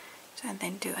twice. So, and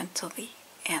then do until the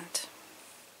end.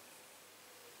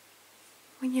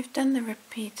 When you've done the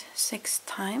repeat 6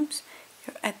 times,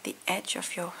 you're at the edge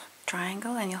of your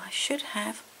triangle, and you should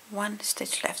have 1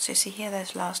 stitch left. So you see here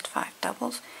those last 5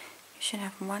 doubles, you should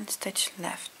have 1 stitch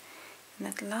left. And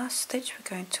that last stitch we're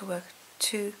going to work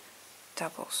 2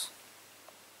 doubles.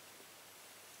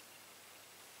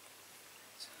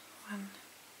 So 1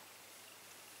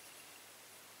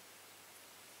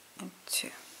 and 2.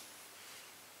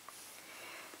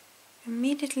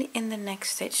 Immediately in the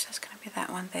next stitch, that's going to be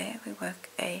that one there, we work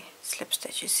a slip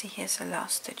stitch. You see here's the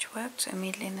last stitch worked, so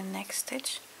immediately in the next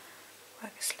stitch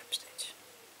work a slip stitch.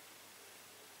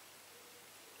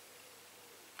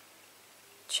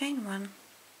 chain 1,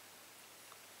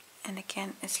 and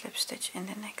again a slip stitch in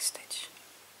the next stitch.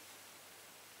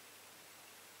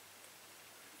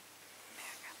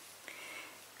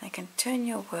 Now you can turn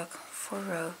your work for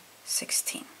row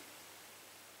 16.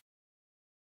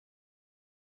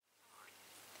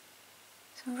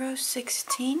 So row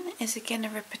 16 is again a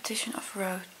repetition of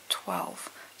row 12.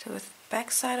 So with the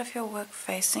back side of your work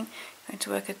facing, you're going to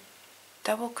work a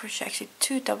double crochet, actually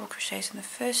 2 double crochets in the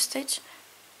first stitch,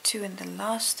 2 in the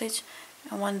last stitch,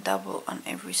 and 1 double on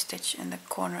every stitch in the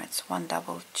corner. It's 1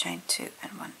 double, chain 2,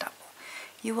 and 1 double.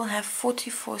 You will have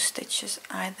 44 stitches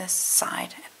either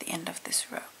side at the end of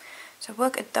this row. So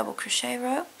work a double crochet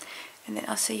row, and then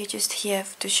I'll see you just here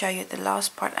to show you the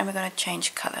last part, and we're going to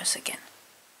change colors again.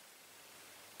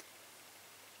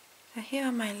 So here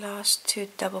are my last 2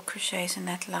 double crochets in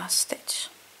that last stitch.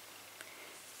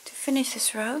 To finish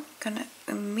this row, I'm going to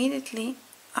immediately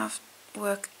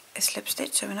work a slip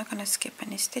stitch, so we're not going to skip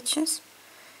any stitches.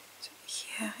 So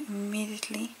here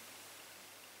immediately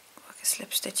work a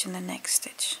slip stitch in the next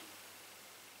stitch.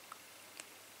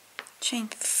 Chain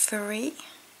 3,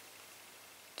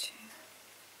 2,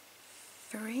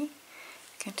 3. We're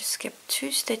going to skip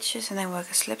 2 stitches and then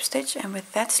work a slip stitch, and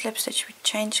with that slip stitch we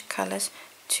change colors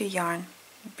to yarn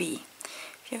B.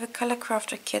 If you have a color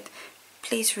crafter kit,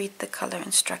 please read the color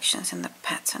instructions in the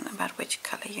pattern about which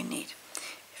color you need.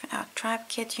 If in our tribe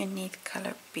kit you need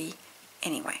color B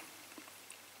anyway.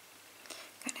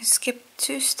 I'm going to skip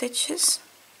 2 stitches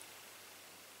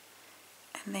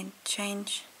and then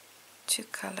change to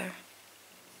color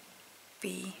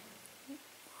B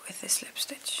with a slip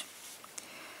stitch.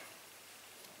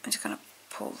 I'm just going to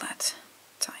pull that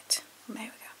tight. There we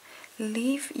go.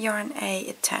 Leave yarn A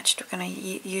attached. We're going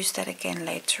to use that again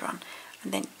later on.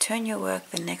 And then turn your work.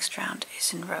 The next round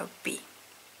is in row B.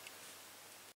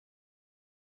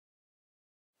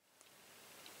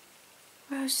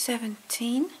 Row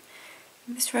 17.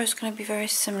 This row is going to be very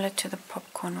similar to the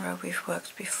popcorn row we've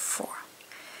worked before.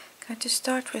 I'm going to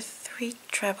start with 3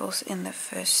 trebles in the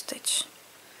first stitch.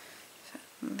 So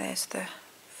there's the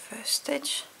first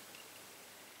stitch.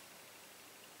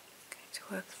 I'm going to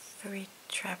work 3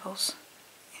 trebles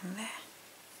in there.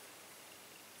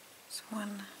 So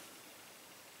 1,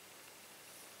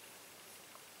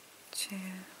 2,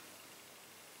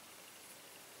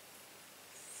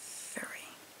 3.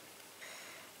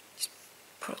 Just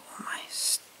pull all my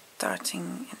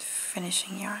starting and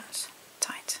finishing yarns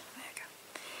tight. There you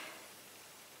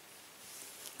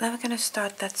go. Now we're going to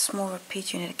start that small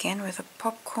repeat unit again with a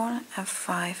popcorn and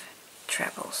 5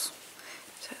 trebles.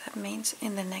 So that means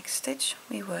in the next stitch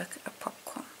we work a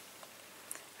popcorn.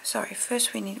 Sorry,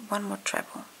 first we need 1 more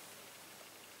treble.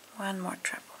 1 more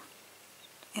treble.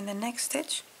 In the next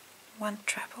stitch, 1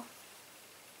 treble.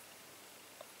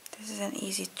 This is an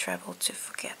easy treble to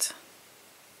forget.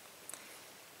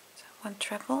 So 1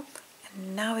 treble,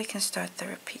 and now we can start the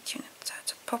repeat unit. So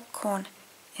it's a popcorn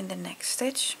in the next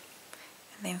stitch,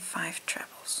 and then 5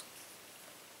 trebles.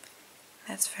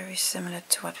 That's very similar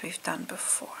to what we've done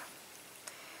before.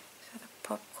 So the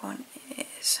popcorn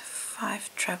is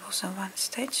 5 trebles in 1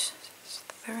 stitch. So it's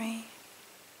 3,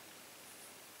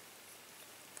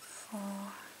 4,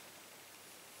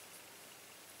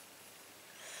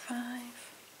 5.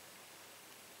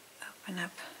 Open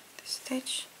up the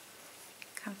stitch,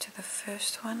 come to the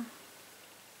first one,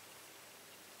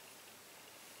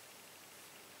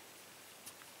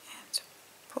 and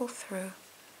pull through,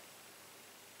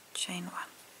 chain 1.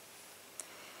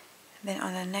 And then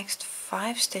on the next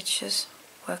 5 stitches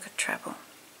work a treble.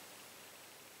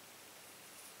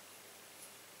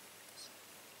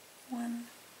 1,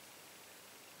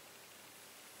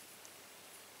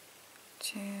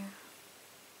 2,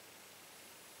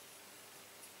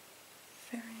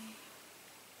 3,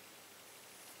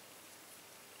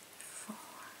 4,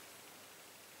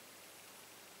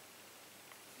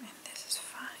 and this is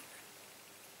 5.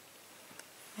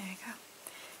 There you go.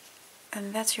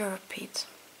 And that's your repeat.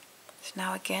 So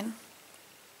now again,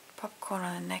 popcorn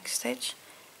on the next stitch,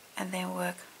 and then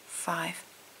work 5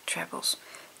 trebles.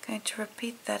 Going to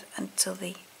repeat that until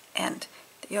the end.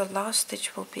 Your last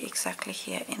stitch will be exactly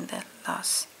here in the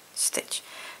last stitch.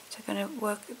 So I'm going to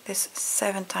work this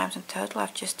 7 times in total.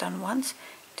 I've just done once.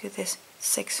 Do this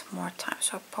 6 more times.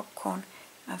 So popcorn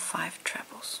and 5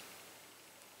 trebles.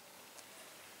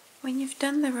 When you've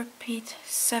done the repeat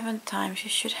 7 times, you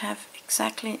should have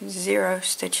exactly 0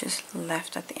 stitches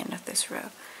left at the end of this row.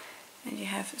 And you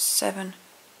have 7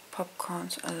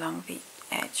 popcorns along the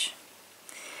edge.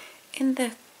 In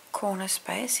the corner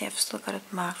space, you have still got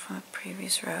it marked from the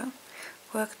previous row.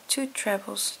 Work 2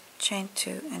 trebles, chain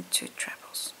 2 and 2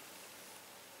 trebles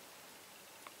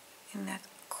in that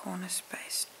corner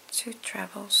space, 2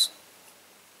 trebles,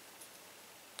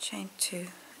 chain 2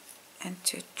 and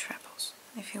 2 trebles.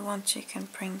 If you want to, you can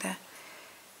bring the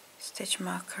stitch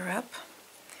marker up.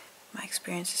 My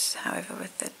experience is, however,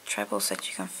 with the trebles that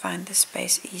you can find the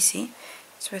space easy.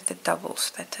 It's with the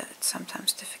doubles that it's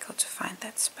sometimes difficult to find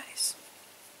that space.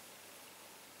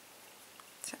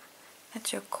 So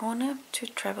that's your corner, 2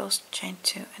 trebles, chain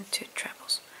 2 and 2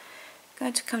 trebles. I'm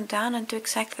going to come down and do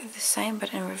exactly the same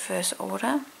but in reverse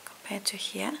order compared to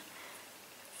here.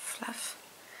 Fluff.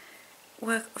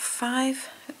 Work 5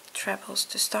 trebles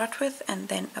to start with and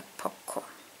then a popcorn.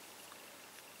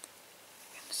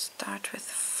 I'm going to start with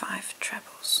 5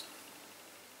 trebles.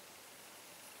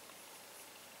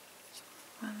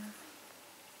 1,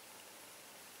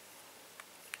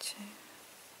 2,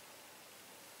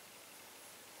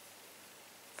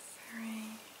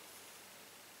 3,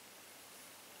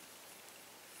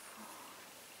 4,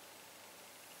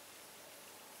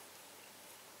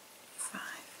 5.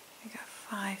 We got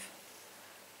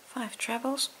 5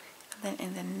 trebles, and then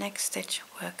in the next stitch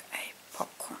work a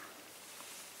popcorn.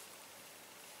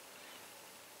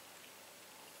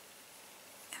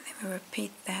 And then we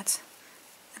repeat that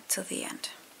until the end.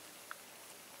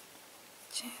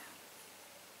 2, 3,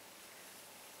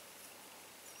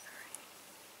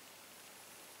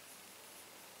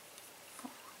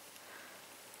 4.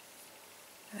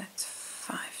 That's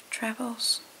 5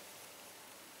 trebles,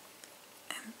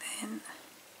 and then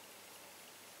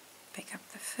pick up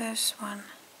the first one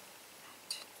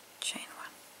and chain 1.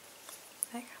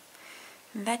 There you go.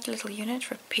 And that little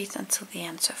unit repeats until the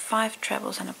end. So 5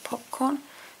 trebles and a popcorn.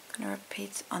 I'm going to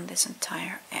repeat on this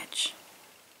entire edge.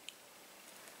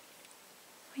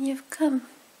 When you've come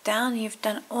down, you've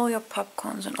done all your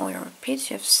popcorns and all your repeats.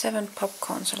 You have 7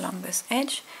 popcorns along this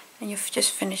edge, and you've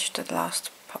just finished the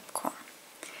last popcorn.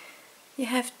 You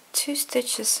have 2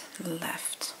 stitches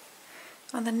left.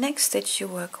 On the next stitch you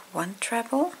work 1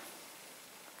 treble,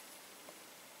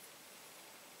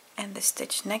 and the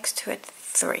stitch next to it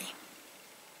 3.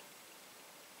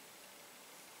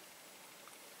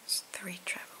 It's 3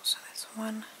 trebles, so that's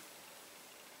 1,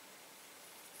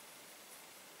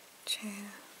 2,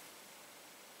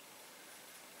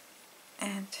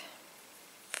 and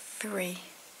 3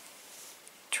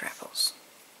 trebles.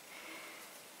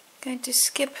 Going to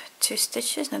skip 2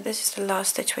 stitches. Now this is the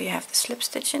last stitch where you have the slip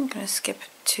stitch in. I'm going to skip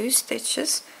 2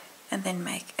 stitches and then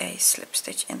make a slip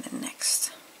stitch in the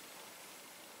next.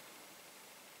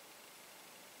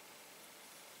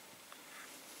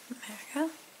 There we go.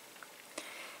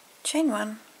 Chain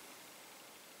 1,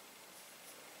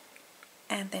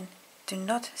 and then do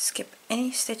not skip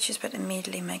any stitches but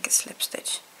immediately make a slip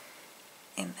stitch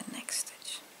in the next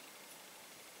stitch.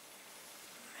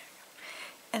 There we go.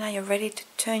 And now you're ready to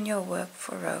turn your work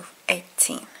for row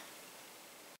 18.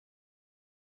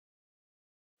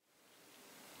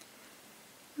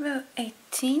 Row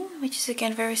 18, which is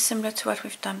again very similar to what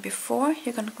we've done before.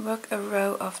 You're going to work a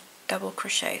row of double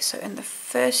crochet. So in the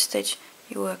first stitch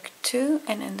you work 2,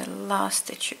 and in the last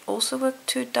stitch you also work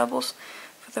 2 doubles.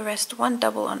 For the rest, 1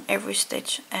 double on every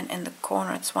stitch, and in the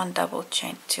corner it's 1 double,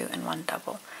 chain 2 and 1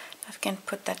 double. I can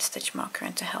put that stitch marker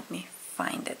in to help me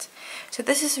find it. So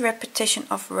this is a repetition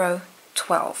of row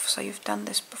 12. So you've done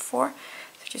this before,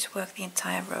 so just work the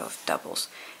entire row of doubles.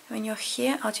 And when you're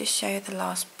here, I'll just show you the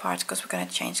last part because we're going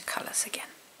to change colors again.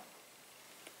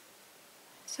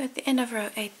 So at the end of row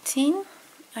 18,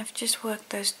 I've just worked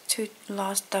those 2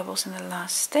 last doubles in the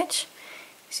last stitch.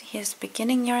 So here's the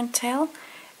beginning yarn tail,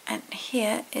 and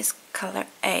here is color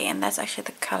A, and that's actually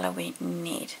the color we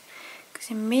need.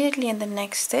 Because immediately in the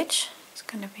next stitch, it's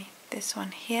going to be this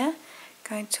one here,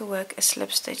 going to work a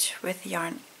slip stitch with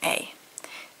yarn A.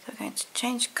 So we're going to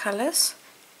change colors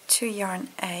to yarn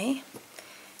A.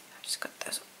 I've just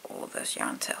got all those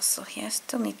yarn tails still here,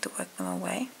 still need to work them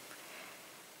away.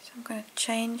 So I'm going to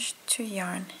change to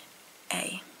yarn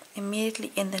A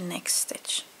immediately in the next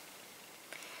stitch.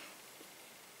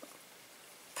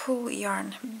 Pull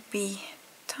yarn B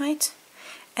tight,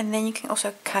 and then you can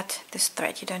also cut this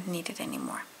thread, you don't need it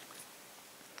anymore.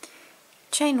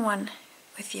 Chain 1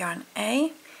 with yarn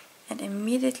A, and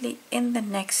immediately in the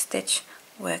next stitch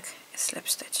work a slip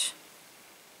stitch.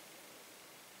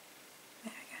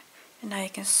 There we go. And now you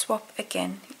can swap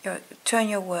again, turn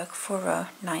your work for row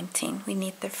 19. We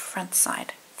need the front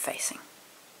side facing.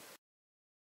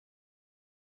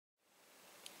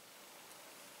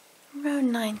 Row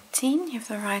 19, you have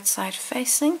the right side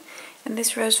facing, and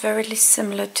this row is very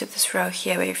similar to this row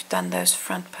here where you've done those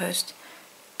front post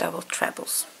double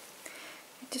trebles.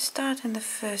 To start in the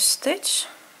first stitch,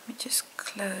 we just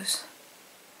close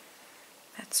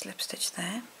that slip stitch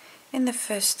there. In the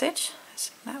first stitch,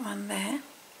 that's that one there,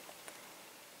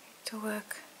 to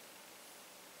work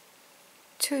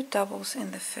 2 doubles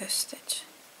in the first stitch.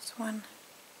 It's 1,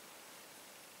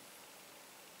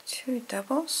 2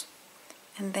 doubles,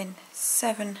 and then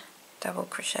 7 double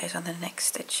crochets on the next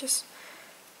stitches.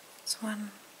 It's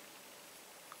 1,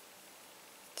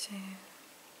 2,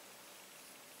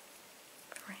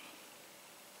 3,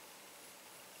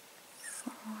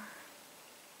 4,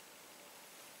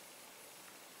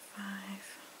 5,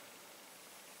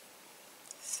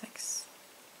 6,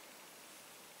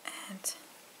 and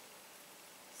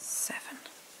 7.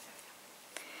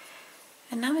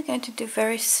 And now we're going to do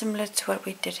very similar to what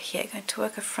we did here. We're going to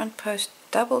work a front post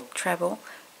double treble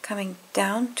coming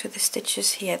down to the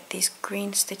stitches here, these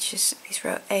green stitches, these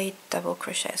row 8 double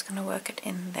crochets. Going to work it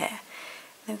in there.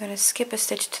 Then we're going to skip a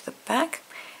stitch to the back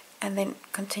and then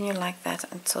continue like that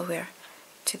until we're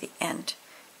to the end.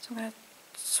 So I'm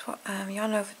going to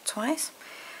yarn over twice.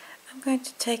 I'm going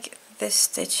to take this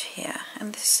stitch here,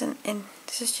 and this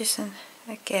is just a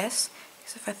guess,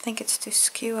 because if I think it's too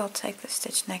skew I'll take the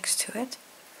stitch next to it.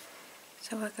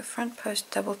 So work a front post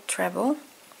double treble,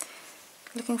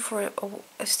 looking for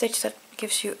a stitch that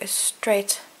gives you a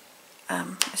straight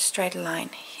line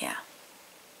here.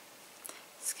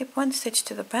 Skip one stitch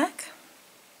to the back,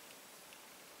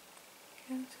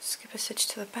 skip a stitch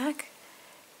to the back,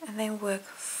 and then work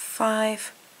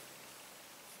 5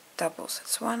 doubles.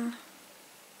 It's 1,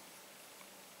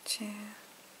 2,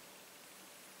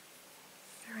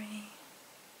 3,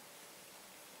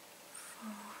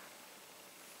 4,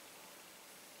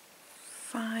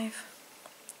 5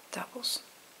 doubles.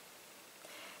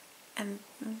 And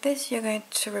this you're going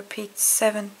to repeat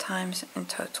 7 times in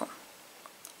total,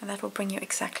 and that will bring you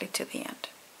exactly to the end.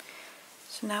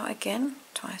 So now again,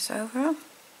 twice over, I'm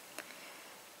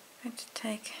going to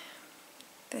take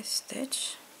this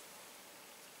stitch,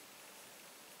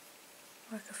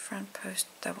 work a front post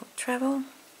double treble,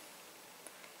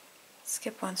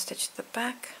 skip one stitch to the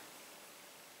back,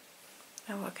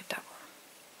 and work a double.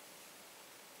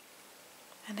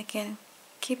 And again,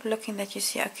 keep looking that you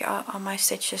see, okay, are my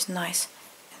stitches nice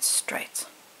and straight.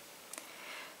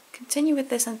 Continue with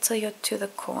this until you're to the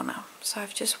corner. So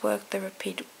I've just worked the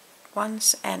repeat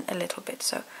once and a little bit.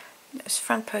 So there's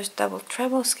front post double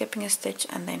treble, skipping a stitch,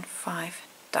 and then 5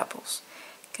 doubles.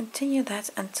 Continue that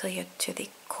until you're to the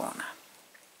corner.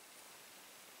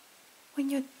 When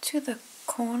you're to the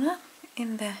corner,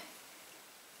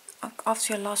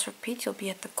 after your last repeat, you'll be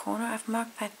at the corner. I've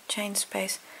marked that chain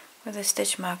space with a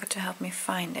stitch marker to help me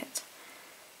find it.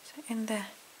 So in the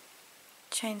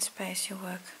chain space you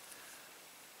work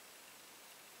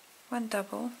 1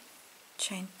 double,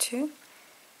 chain 2.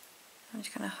 I'm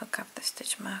just going to hook up the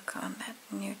stitch marker on that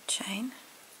new chain,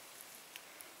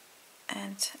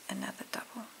 and another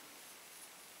double.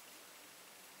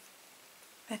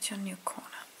 That's your new corner.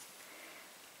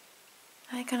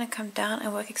 Now you're going to come down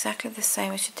and work exactly the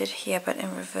same as you did here, but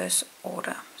in reverse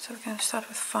order. So we're going to start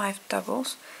with 5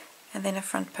 doubles and then a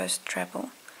front post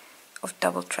treble, or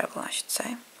double treble I should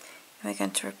say. And we're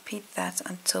going to repeat that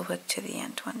until we're to the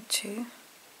end. 1, 2,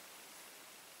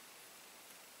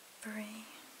 3, 4,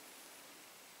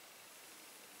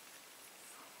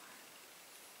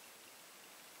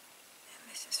 and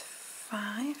this is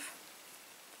 5.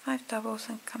 5 doubles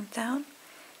and come down.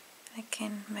 And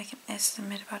again, make an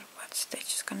estimate about what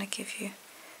stitch is going to give you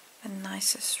the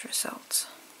nicest results.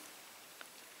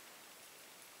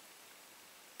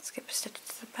 Skip a stitch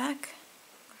to the back.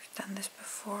 We've done this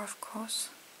before, of course.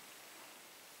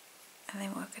 And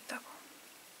then work a double.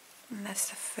 And that's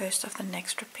the first of the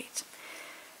next repeat.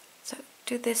 So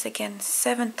do this again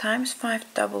 7 times,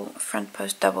 5 double, front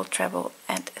post double treble,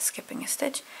 and skipping a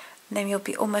stitch. And then you'll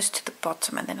be almost to the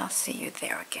bottom, and then I'll see you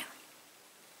there again.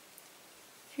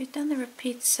 If you've done the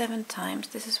repeat 7 times,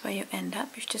 this is where you end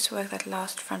up. You've just worked that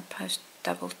last front post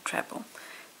double treble.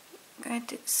 I'm going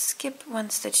to skip 1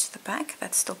 stitch to the back,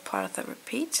 that's still part of the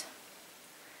repeat,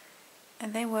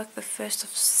 and then work the first of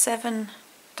 7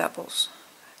 doubles.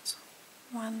 That's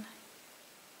 1,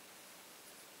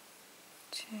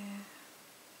 2,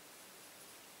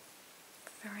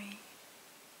 3,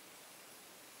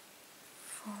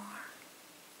 4,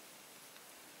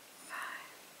 5,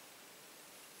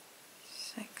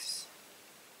 6,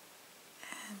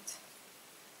 and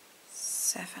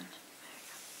 7.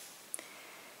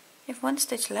 You have 1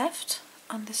 stitch left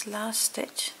on this last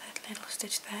stitch, that little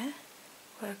stitch there,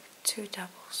 work 2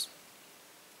 doubles.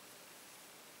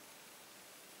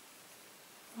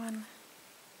 1 and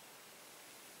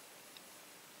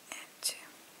 2.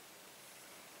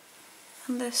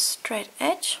 On the straight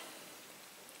edge,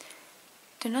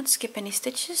 do not skip any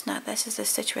stitches. Now this is the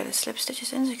stitch where the slip stitch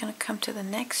is in, so you're going to come to the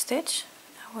next stitch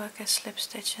and work a slip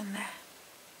stitch in there.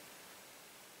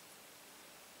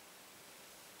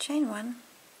 chain 1, and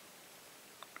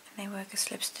then work a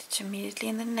slip stitch immediately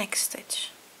in the next stitch.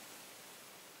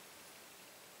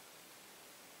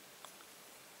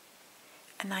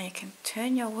 And now you can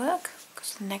turn your work,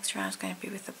 because the next round is going to be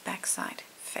with the back side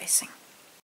facing.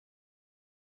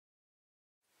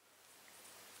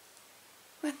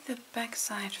 With the back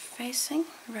side facing,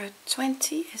 row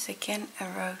 20 is again a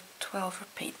row 12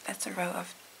 repeat. That's a row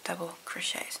of double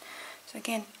crochets. So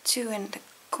again, 2 in the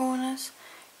corners,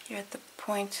 here at the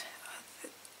point,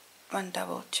 1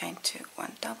 double, chain 2,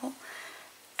 1 double.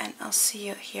 And I'll see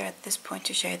you here at this point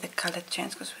to show you the color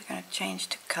change, because we're going to change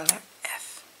to color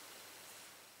F.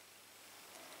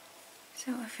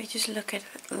 So if we just look at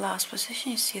the last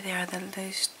position, you see there are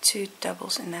those 2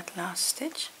 doubles in that last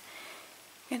stitch.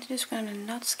 We're going to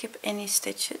not skip any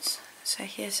stitches. So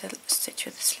here's a stitch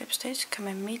with a slip stitch. Come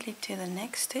immediately to the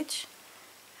next stitch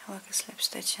and work a slip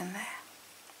stitch in there.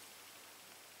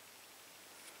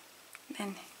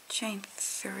 Then chain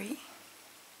 3.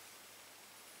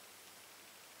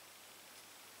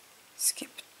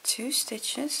 Skip 2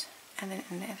 stitches, and then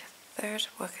in the third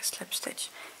work a slip stitch.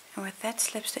 And with that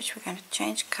slip stitch we're going to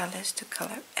change colors to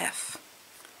color F.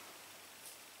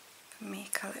 For me,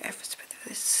 color F is with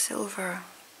this silver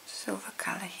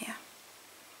color here.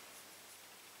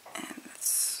 And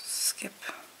let's skip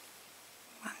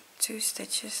 1, 2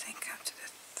 stitches, then come to the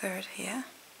third here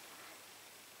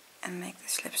and make the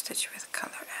slip stitch with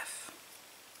color F.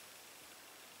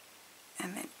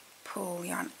 And then pull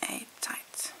yarn A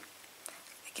tight.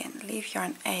 Again, leave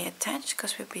yarn A attached,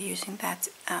 because we'll be using that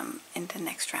in the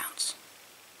next rounds.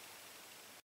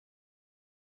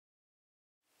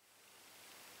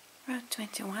 Row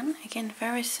 21, again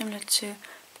very similar to the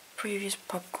previous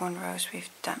popcorn rows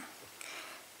we've done.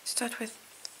 Start with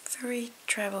 3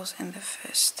 trebles in the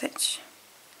first stitch.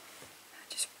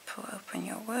 Just pull open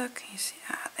your work, you see,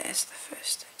 there's the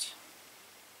first stitch.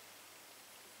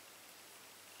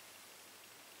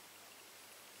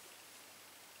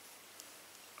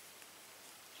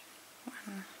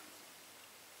 One,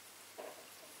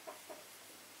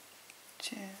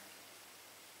 2,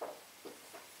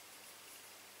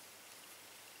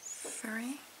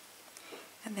 3,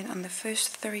 and then on the first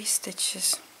 3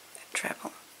 stitches a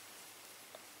treble.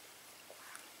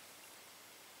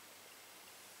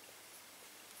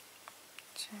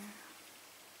 2,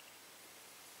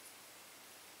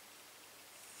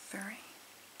 3.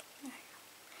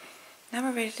 Now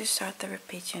we're ready to start the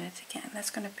repeat unit again. That's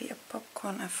going to be a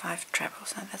popcorn and 5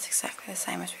 trebles, and that's exactly the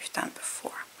same as we've done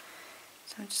before.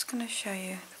 So I'm just going to show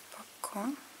you the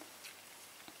popcorn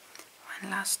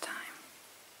one last time.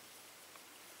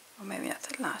 Or maybe not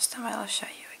the last time, I'll show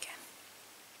you again.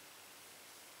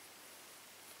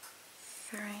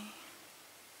 3,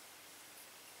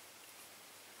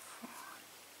 4,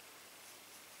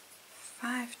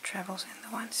 5 trebles in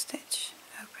the 1 stitch.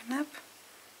 Open up,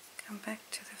 come back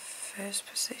to the first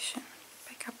position,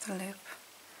 pick up the loop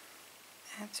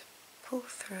and pull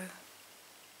through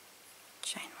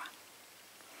chain 1,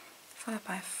 followed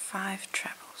by 5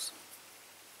 trebles.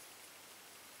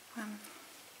 1,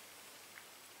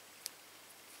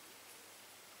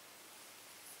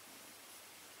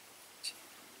 2,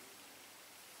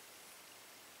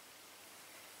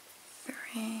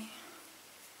 3,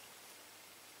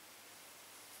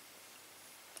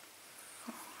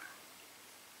 4,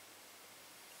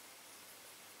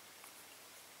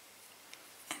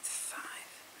 and 5.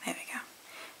 There we go.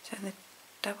 So the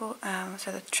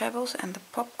so the trebles and the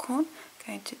popcorn,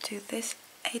 going to do this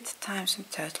 8 times in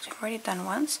total. You've already done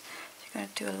once, so you're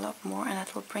going to do a lot more, and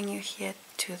that will bring you here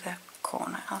to the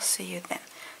corner. I'll see you then.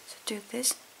 So do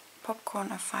this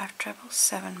popcorn of 5 trebles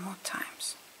 7 more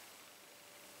times.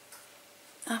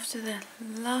 After the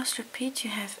last repeat you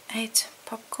have 8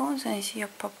 popcorns, and you see your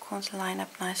popcorns line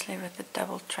up nicely with the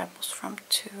double trebles from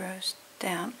 2 rows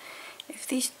down. If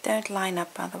these don't line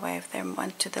up, by the way, if they're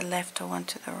one to the left or one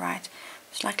to the right,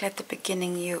 it's likely at the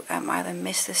beginning you either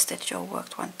missed a stitch or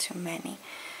worked one too many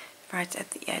right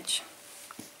at the edge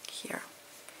here.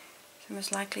 So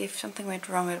most likely if something went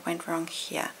wrong, it went wrong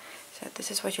here. So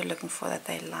this is what you're looking for, that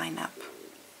they line up.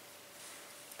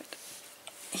 But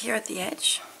here at the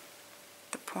edge,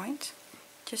 the point,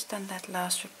 just done that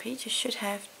last repeat, you should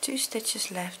have 2 stitches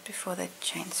left before the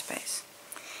chain space.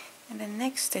 In the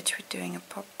next stitch we're doing a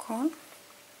popcorn.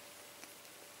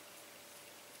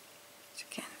 So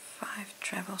again 5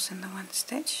 trebles in the 1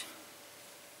 stitch.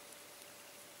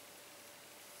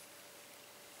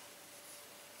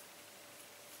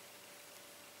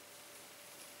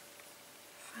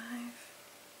 5.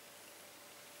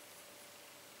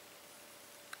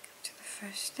 Come to the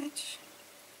first stitch.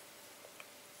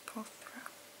 Pull through,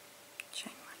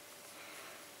 chain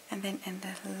 1. and then in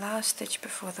the last stitch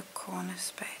before the corner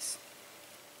space,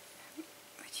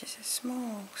 which is a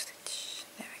small stitch.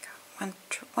 There we go.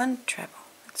 One treble.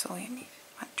 That's all you need.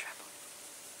 One treble.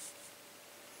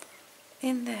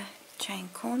 In the chain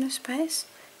corner space,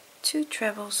 2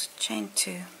 trebles, chain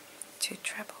 2, 2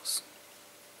 trebles.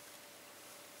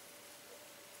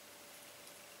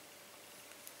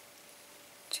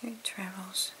 2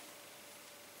 trebles,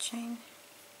 chain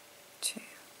 2,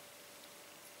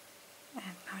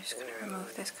 and I'm just going to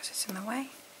remove this because it's in the way,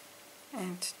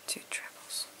 and 2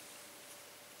 trebles.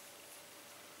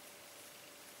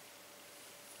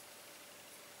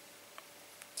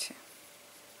 Two.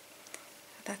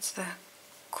 That's the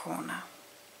corner.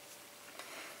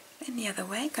 Then the other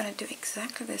way, going to do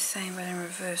exactly the same but in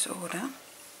reverse order.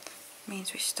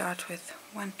 Means we start with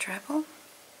 1 treble,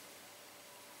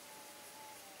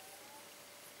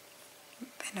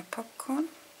 then a popcorn,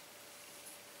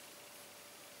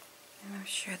 and I'm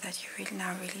sure that you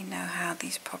really know how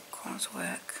these popcorns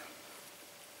work.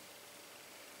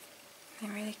 They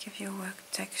really give your work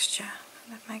texture,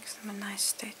 and that makes them a nice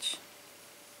stitch.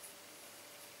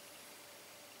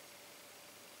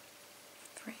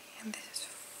 3, and this is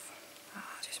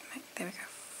I'll just make, there we go,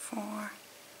 4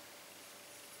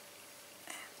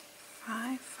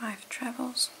 and 5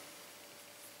 trebles.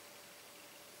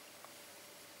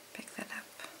 Pick that up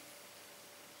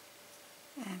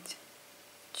and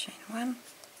chain 1,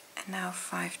 and now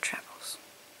 5 trebles.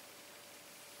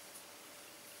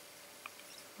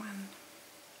 1,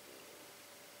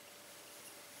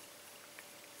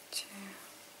 2,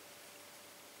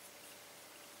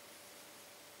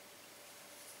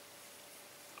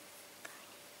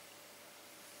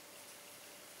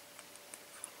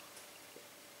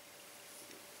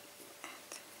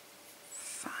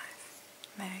 5.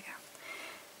 There we go.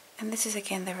 And this is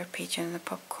again the repeat in the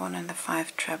popcorn and the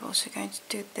 5 trebles. You're going to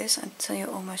do this until you're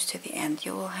almost to the end.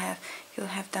 You'll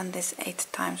have done this 8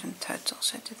 times in total.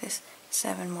 So do this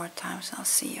 7 more times and I'll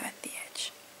see you at the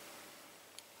edge.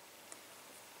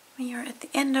 When you're at the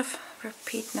end of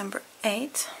repeat number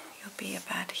 8, you'll be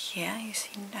about here. You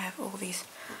see I have all these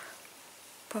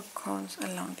popcorns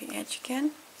along the edge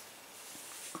again.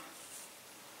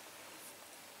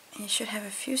 And you should have a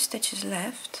few stitches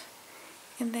left.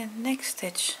 In the next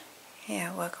stitch,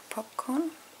 here work a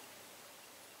popcorn.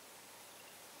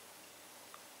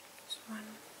 Just 1,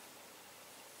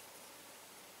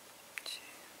 2,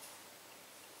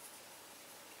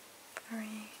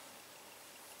 3,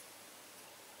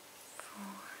 4,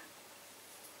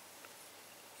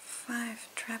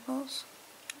 5 trebles.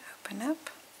 Open up.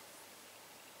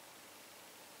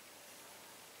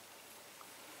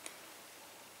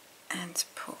 And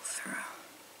pull through.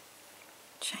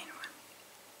 Chain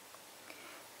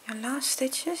 1. Your last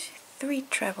stitches, 3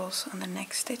 trebles on the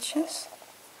next stitches.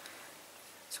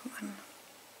 That's 1,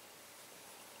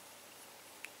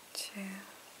 2,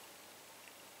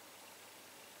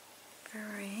 3,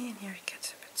 and here it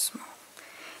gets a bit small.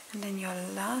 And then your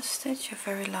last stitch, your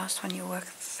very last one, you work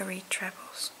 3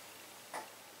 trebles.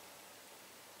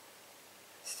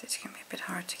 This stitch can be a bit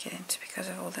hard to get into because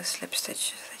of all the slip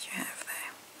stitches that you have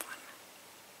there. 1,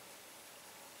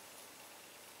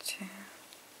 2,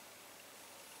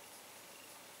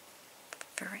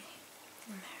 3. And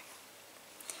there we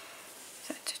go.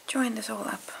 So to join this all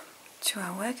up to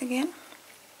our work again,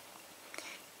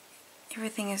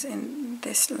 everything is in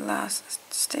this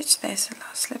last stitch. There's the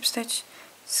last slip stitch.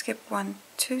 Skip 1,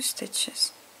 2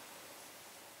 stitches,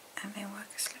 and then work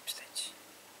a slip stitch.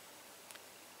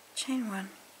 Chain 1, and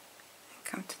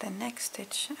come to the next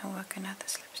stitch and work another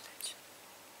slip stitch.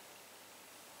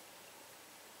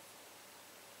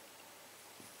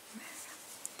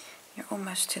 You're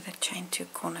almost to the chain 2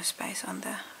 corner space on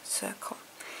the circle.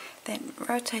 Then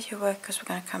rotate your work because we're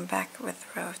going to come back with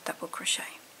a row of double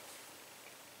crochet.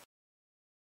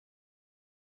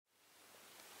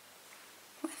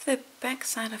 With the back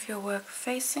side of your work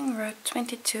facing row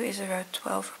 22 is a row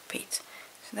 12 repeat.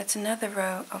 So that's another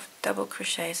row of double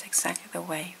crochets exactly the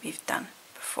way we've done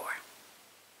before.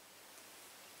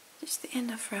 Just the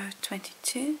end of row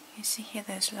 22, you see here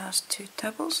those last 2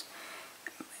 doubles.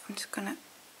 I'm just going to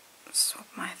swap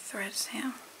my threads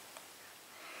here,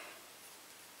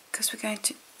 because we're going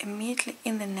to immediately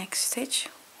in the next stitch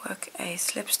work a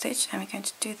slip stitch, and we're going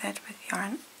to do that with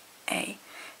yarn A.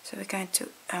 So we're going to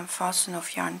fasten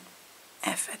off yarn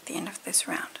F at the end of this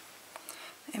round.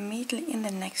 Immediately in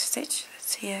the next stitch,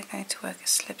 let's see, I'm going to work a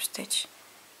slip stitch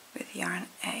with yarn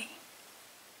A.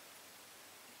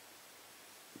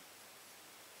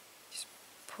 Just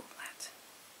pull that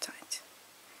tight.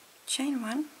 Chain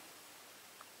 1,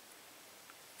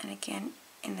 and again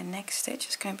in the next stitch,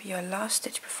 it's going to be your last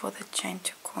stitch before the chain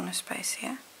to corner space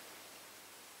here,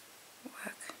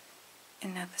 work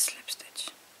another slip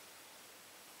stitch.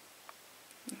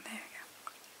 And there you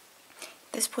go.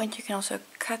 At this point you can also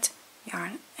cut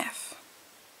yarn F.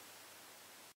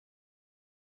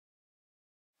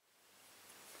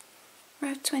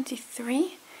 Row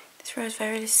 23. This row is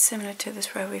very similar to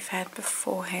this row we've had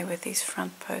before here with these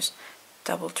front post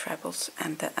double trebles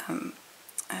and the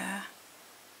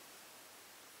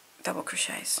double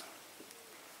crochets.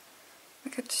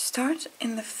 We're going to start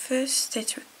in the first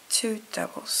stitch with 2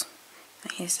 doubles.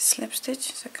 Now here's the slip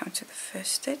stitch, so come to the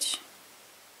first stitch,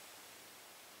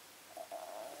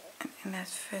 and in that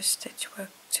first stitch work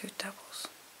 2 doubles.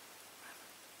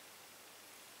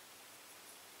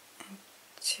 1 and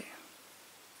 2.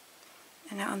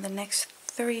 And now on the next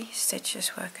 3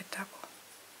 stitches work a double.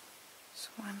 So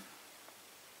 1,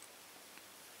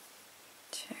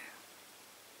 2,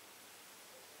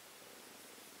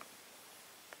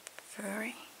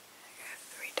 3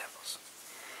 doubles.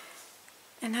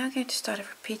 And now we're going to start a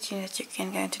repeat unit you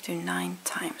can going to do 9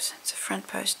 times. It's a front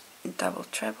post double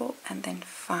treble and then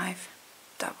 5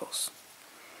 doubles.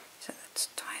 So that's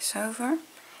twice over. And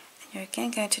you're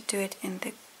again going to do it in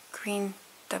the green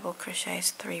double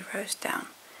crochets 3 rows down.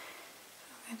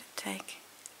 So I'm going to take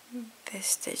this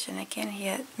stitch, and again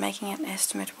here making an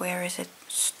estimate where is it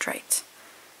straight,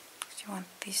 because you want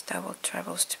these double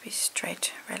trebles to be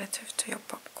straight relative to your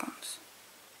popcorns.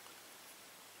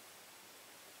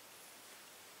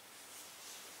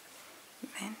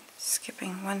 Then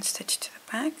skipping 1 stitch to the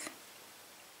back,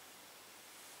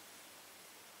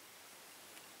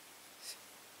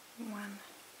 one,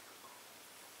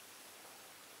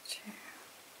 2,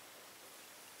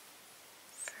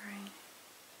 3,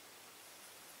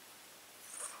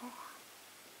 4,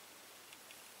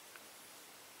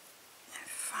 and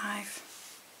 5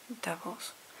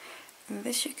 doubles. And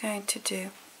this you're going to do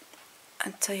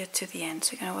until you're to the end.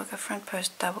 So you're going to work a front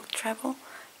post double treble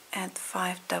and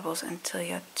 5 doubles until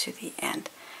you're to the end,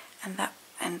 and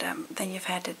then you've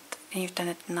had it, and you've done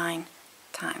it 9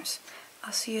 times.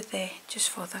 I'll see you there just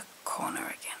for the corner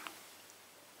again.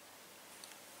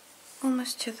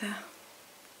 Almost to the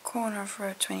corner of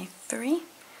row 23.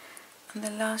 On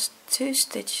the last 2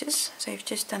 stitches, so you've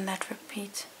just done that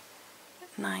repeat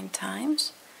 9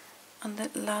 times. On the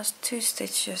last 2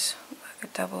 stitches work a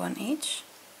double on each.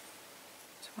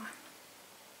 So 1,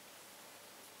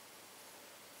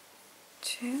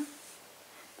 2,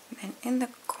 and then in the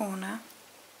corner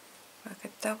work a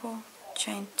double,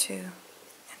 chain 2 and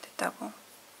a double.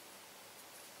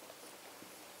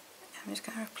 I'm just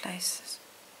going to place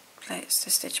the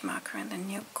stitch marker in the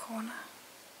new corner,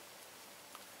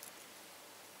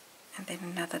 and then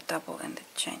another double in the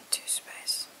chain 2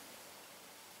 space.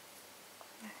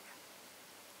 There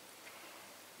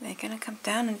we go. They're going to come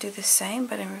down and do the same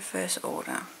but in reverse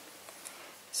order.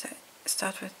 So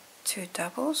start with 2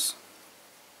 doubles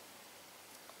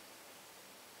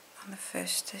on the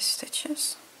first 2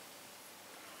 stitches,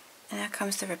 and now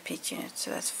comes the repeat unit, so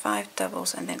that's 5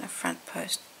 doubles and then a front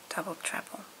post double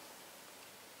treble.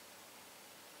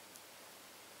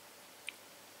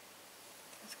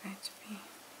 That's going to be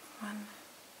 1,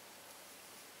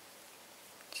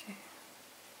 2,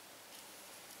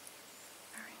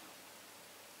 3,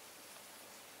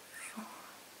 4,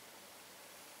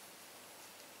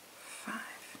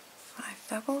 5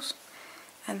 doubles,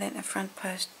 and then a front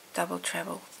post double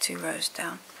treble 2 rows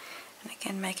down. And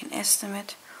again make an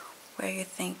estimate where you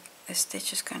think the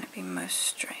stitch is going to be most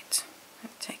straight,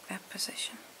 and take that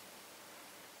position.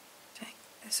 Take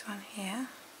this one here.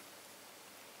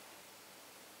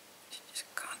 You just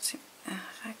can't see,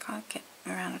 I can't get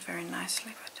around it very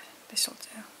nicely, but this will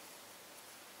do.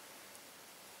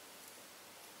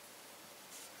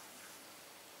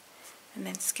 And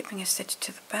then skipping a stitch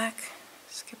to the back,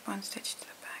 skip 1 stitch to the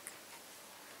back,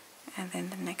 and then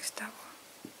the next double.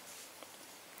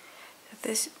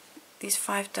 So these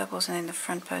 5 doubles and then the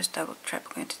front post double treble,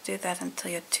 I'm going to do that until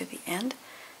you're to the end,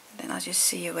 and then I'll just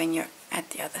see you when you're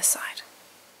at the other side.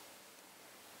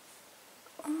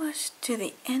 Almost to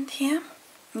the end here.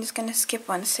 I'm just going to skip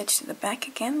 1 stitch to the back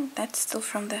again, that's still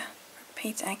from the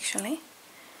repeat actually,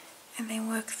 and then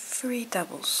work 3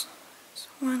 doubles. So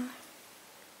 1,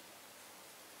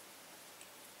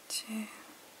 2,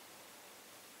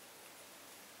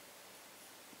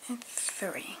 and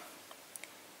 3.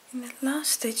 In the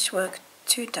last stitch work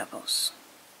 2 doubles.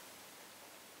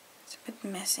 It's a bit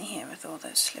messy here with all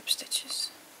those slip stitches.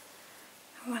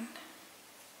 1,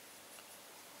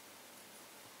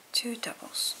 2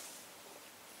 doubles.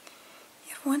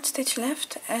 You have 1 stitch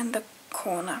left and the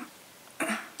corner in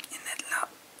that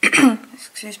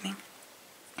excuse me,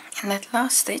 In that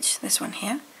last stitch, this one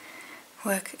here,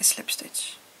 work a slip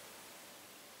stitch.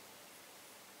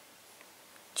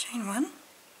 Chain 1,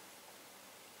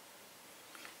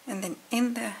 and then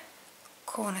in the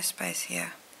corner space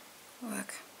here,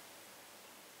 work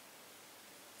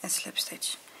a slip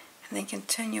stitch, and then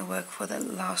continue work for the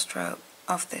last row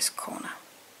of this corner.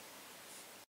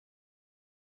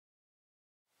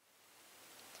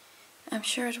 I'm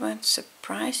sure it won't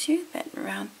surprise you that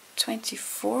round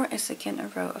 24 is again a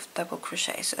row of double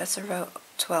crochet, so that's a row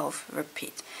 12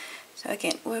 repeat. So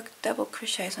again, work double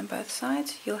crochets on both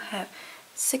sides. You'll have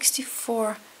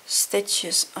 64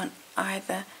 stitches on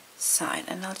either side,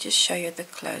 and I'll just show you the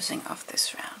closing of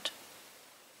this round.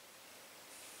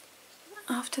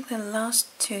 After the last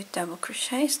 2 double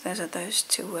crochets, those are those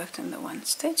 2 worked in the 1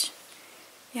 stitch,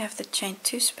 you have the chain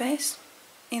 2 space.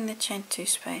 In the chain 2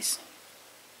 space,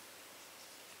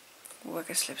 work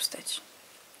a slip stitch,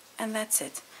 and that's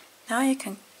it. Now you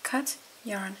can cut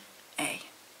yarn A.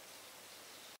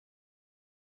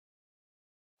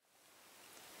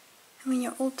 And when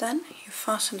you're all done, you've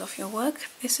fastened off your work.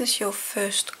 This is your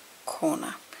first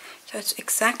corner, so it's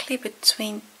exactly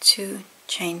between 2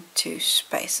 chain 2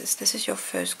 spaces. This is your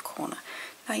first corner.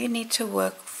 Now you need to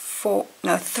work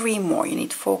 3 more. You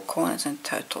need 4 corners in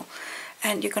total,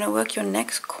 and you're going to work your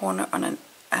next corner on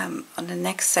the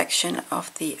next section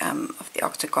of the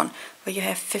octagon, where you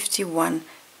have 51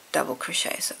 double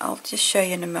crochets. I'll just show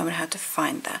you in a moment how to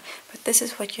find that, but this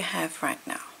is what you have right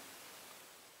now.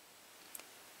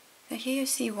 So here you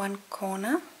see one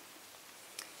corner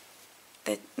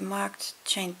that marked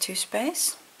chain 2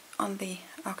 space on the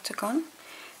octagon.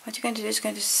 What you're going to do is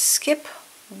going to skip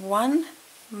one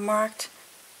marked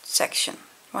section,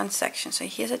 So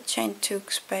here's a chain 2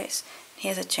 space,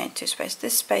 here's a chain 2 space.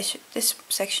 This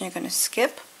section you're going to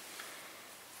skip,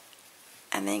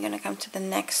 and then you're going to come to the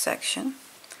next section,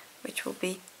 which will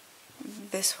be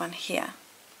this one here.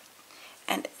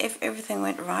 And if everything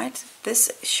went right,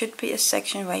 this should be a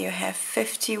section where you have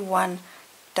 51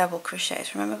 double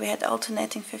crochets. Remember, we had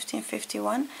alternating 50 and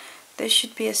 51. This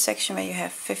should be a section where you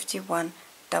have 51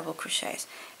 double crochets.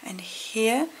 And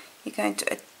here you're going to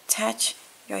attach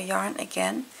your yarn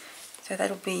again. So that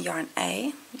will be yarn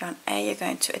A. Yarn A you're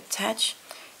going to attach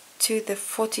to the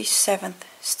 47th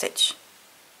stitch.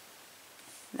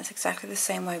 And that's exactly the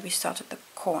same way we started the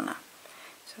corner.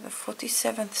 So the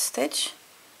 47th stitch,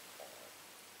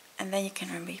 and then you can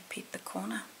repeat the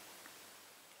corner.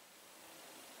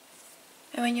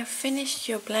 And when you're finished,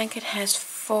 your blanket has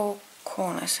 4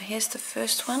 corners. So here's the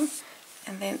first one,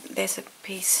 and then there's a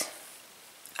piece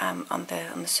on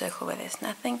the circle where there's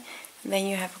nothing, and then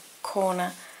you have a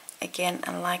corner again,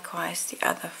 and likewise the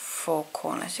other 4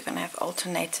 corners. You're going to have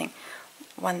alternating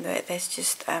one where there's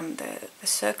just the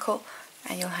circle,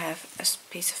 and you'll have a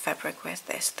piece of fabric where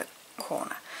there's the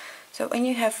corner. So when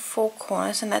you have 4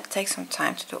 corners, and that takes some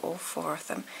time to do all 4 of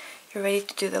them, you're ready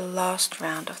to do the last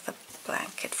round of the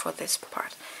blanket for this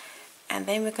part. And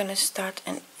then we're going to start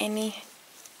in any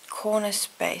corner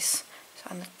space, so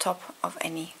on the top of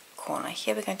any corner.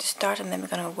 Here we're going to start, and then we're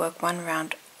going to work one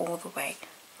round all the way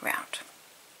round.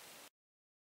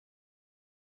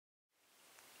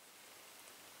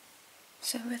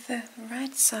 So with the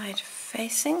right side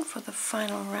facing for the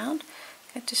final round,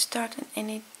 I'm going to start in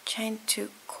any chain 2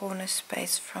 corner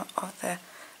space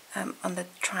on the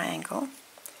triangle.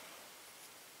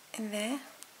 In there,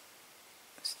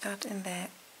 start in there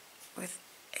with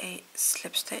a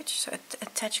slip stitch. So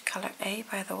attach color A,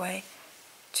 by the way,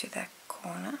 to that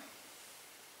corner,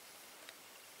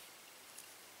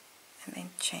 and then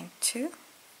chain 2,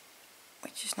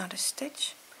 which is not a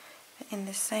stitch. In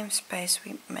the same space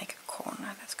we make a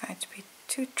corner. That's going to be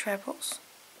 2 trebles,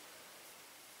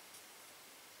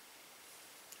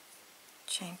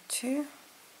 chain 2,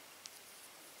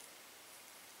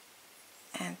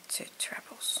 and 2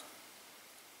 trebles,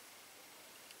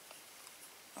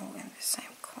 all in the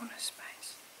same corner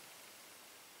space.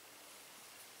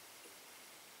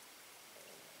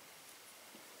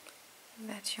 And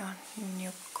that's your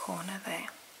new corner there.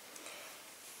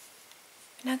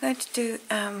 Now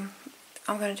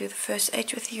I'm going to do the first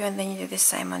edge with you, and then you do the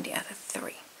same on the other 3.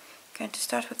 I'm going to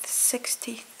start with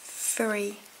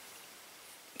 62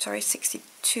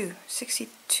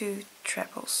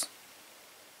 trebles.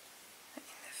 In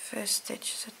the first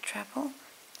stitch is a treble,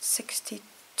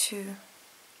 62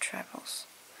 trebles.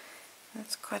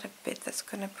 That's quite a bit. That's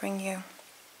going to bring you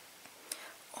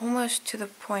almost to the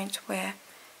point where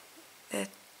the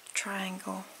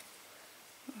triangle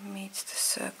meets the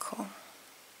circle.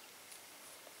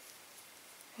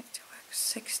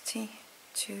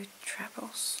 62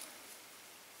 trebles.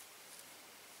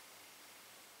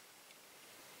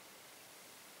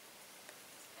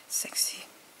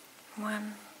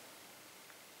 61,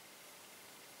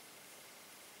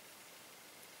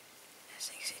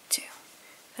 62.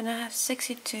 So now I have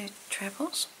 62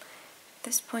 trebles. At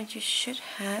this point you should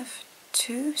have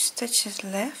 2 stitches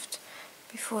left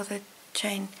before the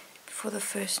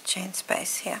first chain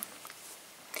space here.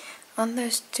 On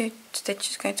those 2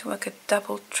 stitches, going to work a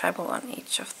double treble on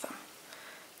each of them.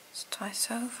 It's twice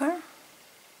over.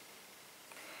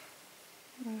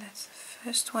 And that's the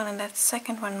first one, and that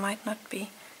second one might not be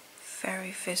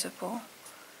very visible.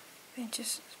 Then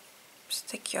just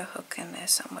stick your hook in there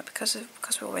somewhere because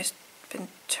we've always been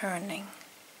turning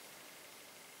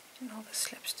in all the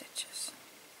slip stitches.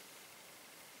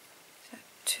 So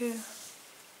 2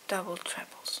 double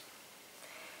trebles.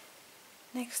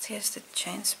 Next, here's the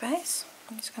chain space.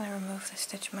 I'm just going to remove the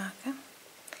stitch marker.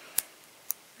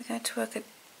 We're going to work a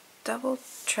double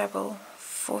treble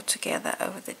 4 together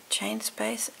over the chain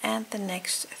space and the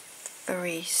next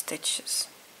 3 stitches.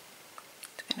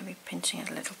 It's going to be pinching it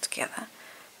a little together.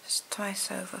 Just twice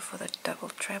over for the double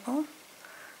treble.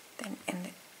 Then in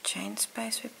the chain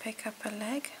space we pick up a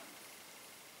leg.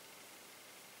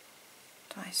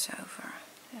 Twice over.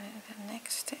 And the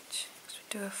next stitch, so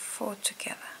we do a 4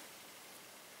 together.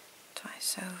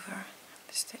 Twice over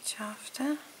the stitch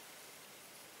after,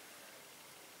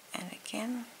 and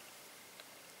again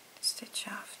the stitch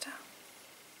after.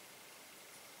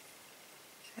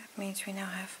 So that means we now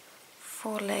have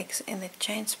 4 legs in the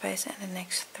chain space and the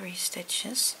next 3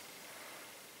 stitches.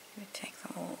 We take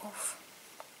them all off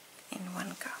in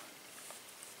one go.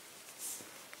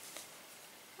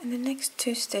 In the next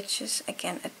 2 stitches,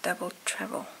 again a double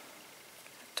treble.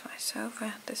 Twice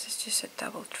over. This is just a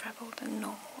double treble, the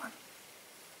normal one.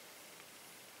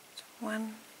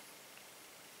 1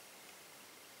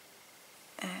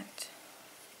 and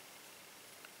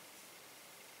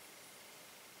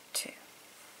 2,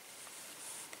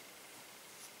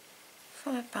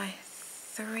 followed by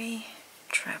 3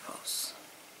 trebles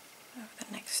over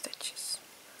the next stitches.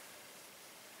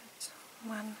 That's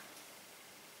 1,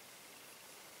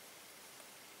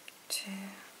 2,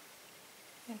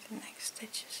 and the next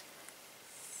stitches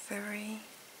 3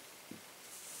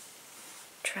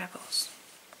 trebles.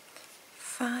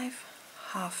 5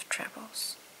 half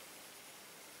trebles.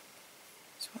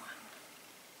 That's 1,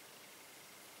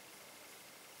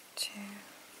 2,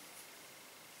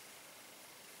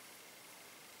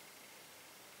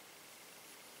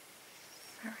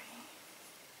 3,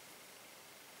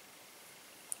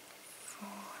 4,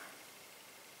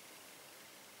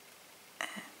 and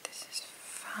this is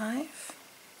 5.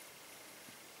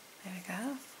 There we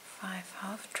go, 5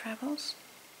 half trebles.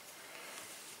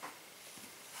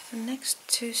 The next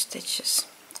 2 stitches,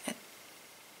 a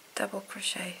double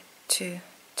crochet 2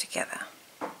 together.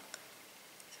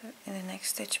 So in the next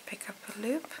stitch pick up a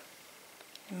loop,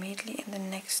 immediately in the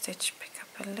next stitch pick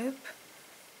up a loop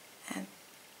and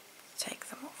take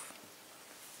them off.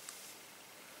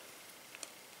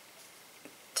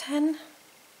 10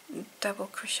 double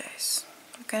crochets.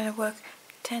 We're going to work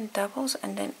 10 doubles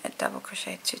and then a double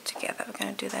crochet 2 together. We're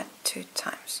going to do that 2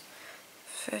 times.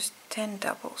 First 10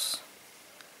 doubles.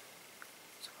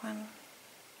 1,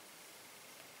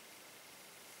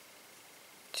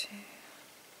 2,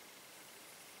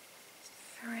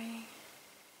 3,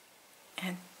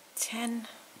 and 10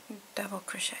 double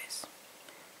crochets.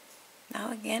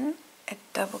 Now again a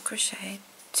double crochet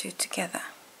 2 together.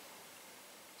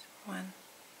 1,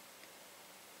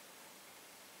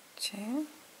 2,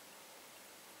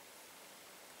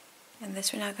 and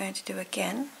this we're now going to do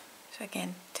again. So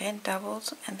again 10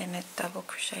 doubles and then a double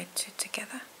crochet 2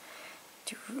 together.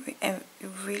 You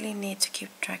really need to keep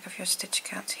track of your stitch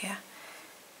count here.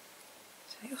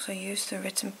 So you also use the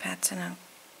written pattern and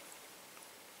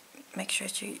make sure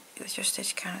that your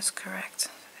stitch count is correct. So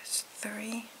that's 3.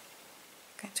 I'm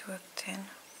going to work 10,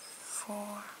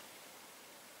 4,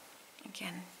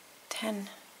 again 10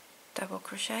 double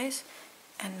crochets,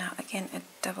 and now again a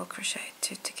double crochet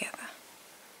 2 together.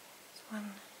 So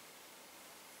 1,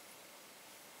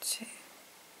 2.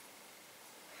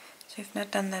 So if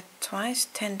not done that twice,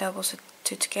 10 doubles,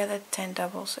 2 together, 10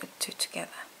 doubles, 2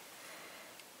 together.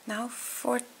 Now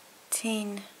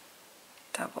 14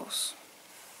 doubles.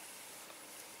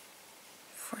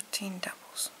 14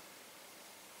 doubles.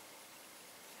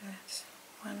 That's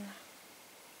 1,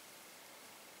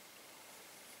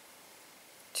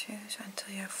 2, so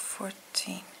until you have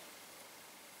 14.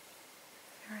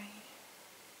 3.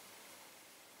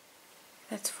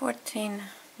 That's 14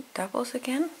 doubles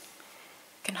again.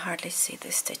 You can hardly see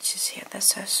the stitches here, they're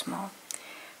so small.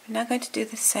 We're now going to do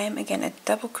the same again, a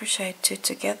double crochet 2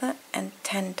 together and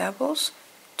 10 doubles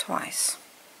twice.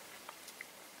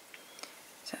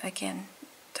 So again,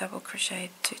 double crochet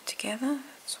 2 together.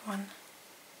 That's 1,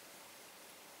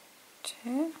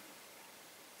 2,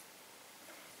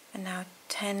 and now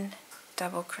 10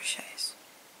 double crochets.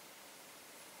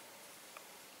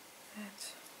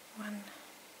 That's 1,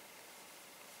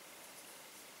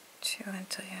 2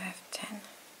 until you have 10.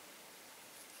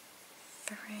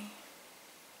 3,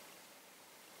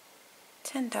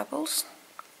 10 doubles.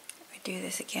 We do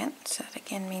this again, so that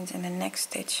again means in the next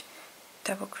stitch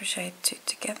double crochet 2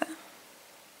 together,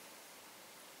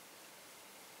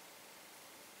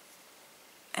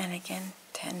 and again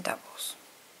 10 doubles.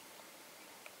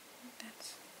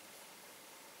 That's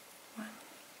 1,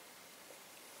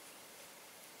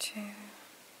 2,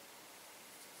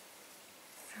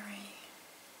 3.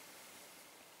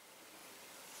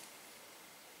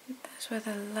 Those were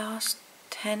the last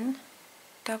 10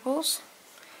 doubles.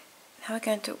 Now we're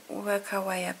going to work our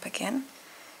way up again.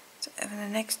 So in the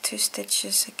next 2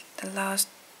 stitches, the last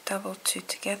double 2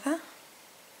 together,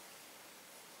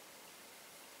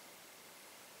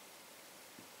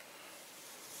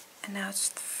 and now it's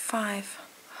 5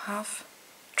 half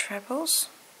trebles.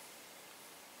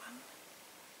 1,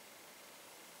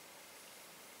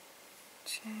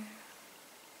 2,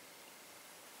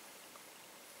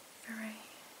 3,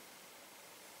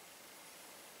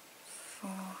 4,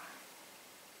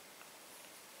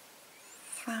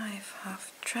 5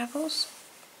 half trebles,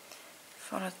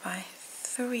 followed by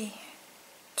 3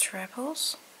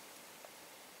 trebles,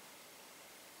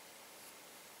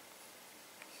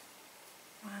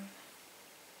 1,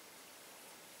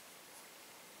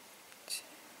 2,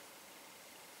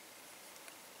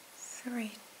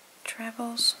 3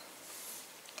 trebles.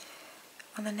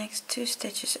 On the next 2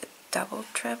 stitches, a double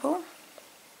treble,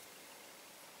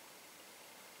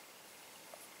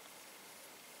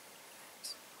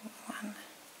 that's 1,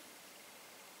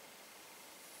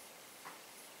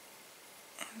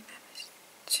 and that is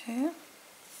 2.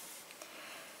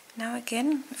 Now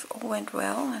again, if all went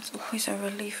well, it's always a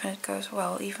relief when it goes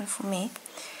well, even for me.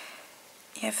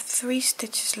 You have 3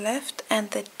 stitches left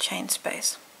and the chain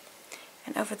space.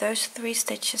 And over those 3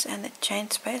 stitches and the chain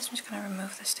space, I'm just going to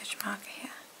remove the stitch marker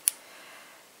here.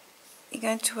 You're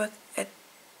going to work a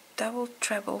double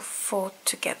treble 4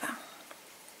 together.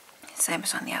 Same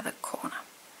as on the other corner.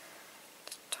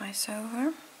 Twice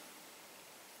over.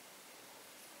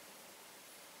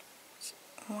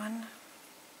 1,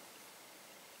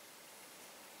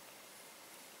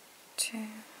 2,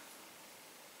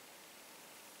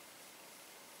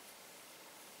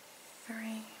 3,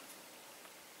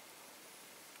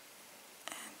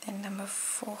 and then number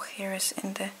 4 here is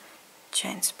in the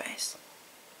chain space,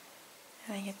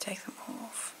 and then you take them all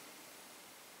off.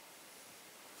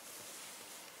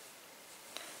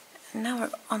 And now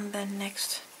we're on the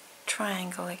next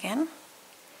triangle again.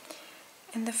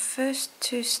 In the first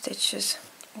 2 stitches,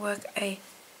 work a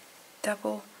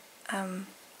double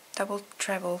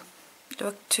treble,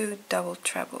 work 2 double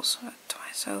trebles,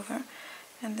 twice over.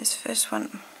 And this first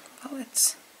one, well,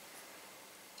 it's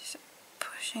just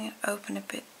pushing it open a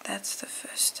bit. That's the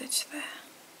first stitch there.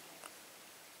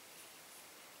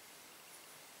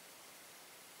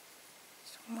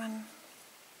 So 1,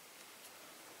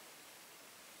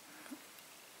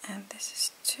 and this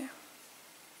is 2.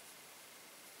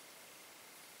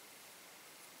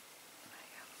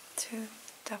 2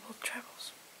 double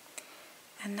trebles,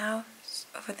 and now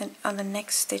on the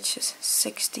next stitches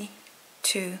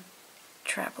 62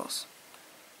 trebles.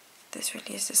 This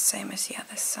really is the same as the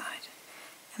other side,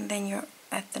 and then you're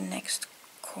at the next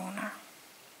corner.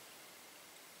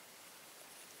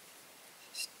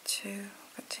 Just 2,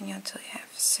 continue until you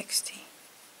have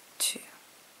 62.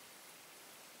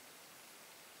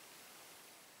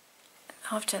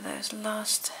 After those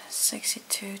last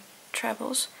 62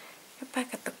 trebles, you're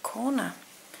back at the corner.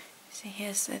 See,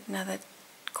 here's another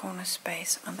corner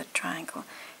space on the triangle,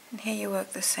 and here you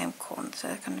work the same corner, so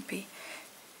there's going to be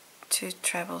 2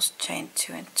 trebles, chain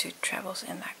 2 and 2 trebles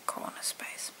in that corner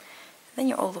space. And then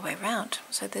you're all the way around,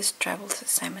 so this treble is the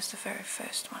same as the very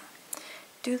first one.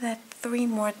 Do that 3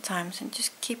 more times and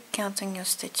just keep counting your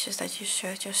stitches that you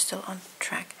showed you're still on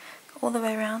track. Go all the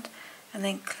way around and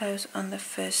then close on the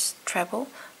first treble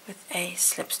with a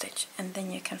slip stitch, and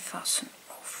then you can fasten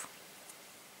off.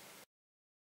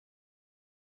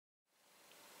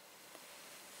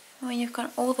 When you've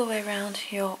gone all the way around,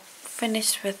 you're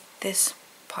finished with this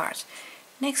part.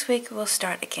 Next week we'll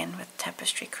start again with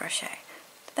tapestry crochet.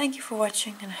 Thank you for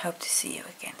watching, and I hope to see you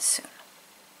again soon.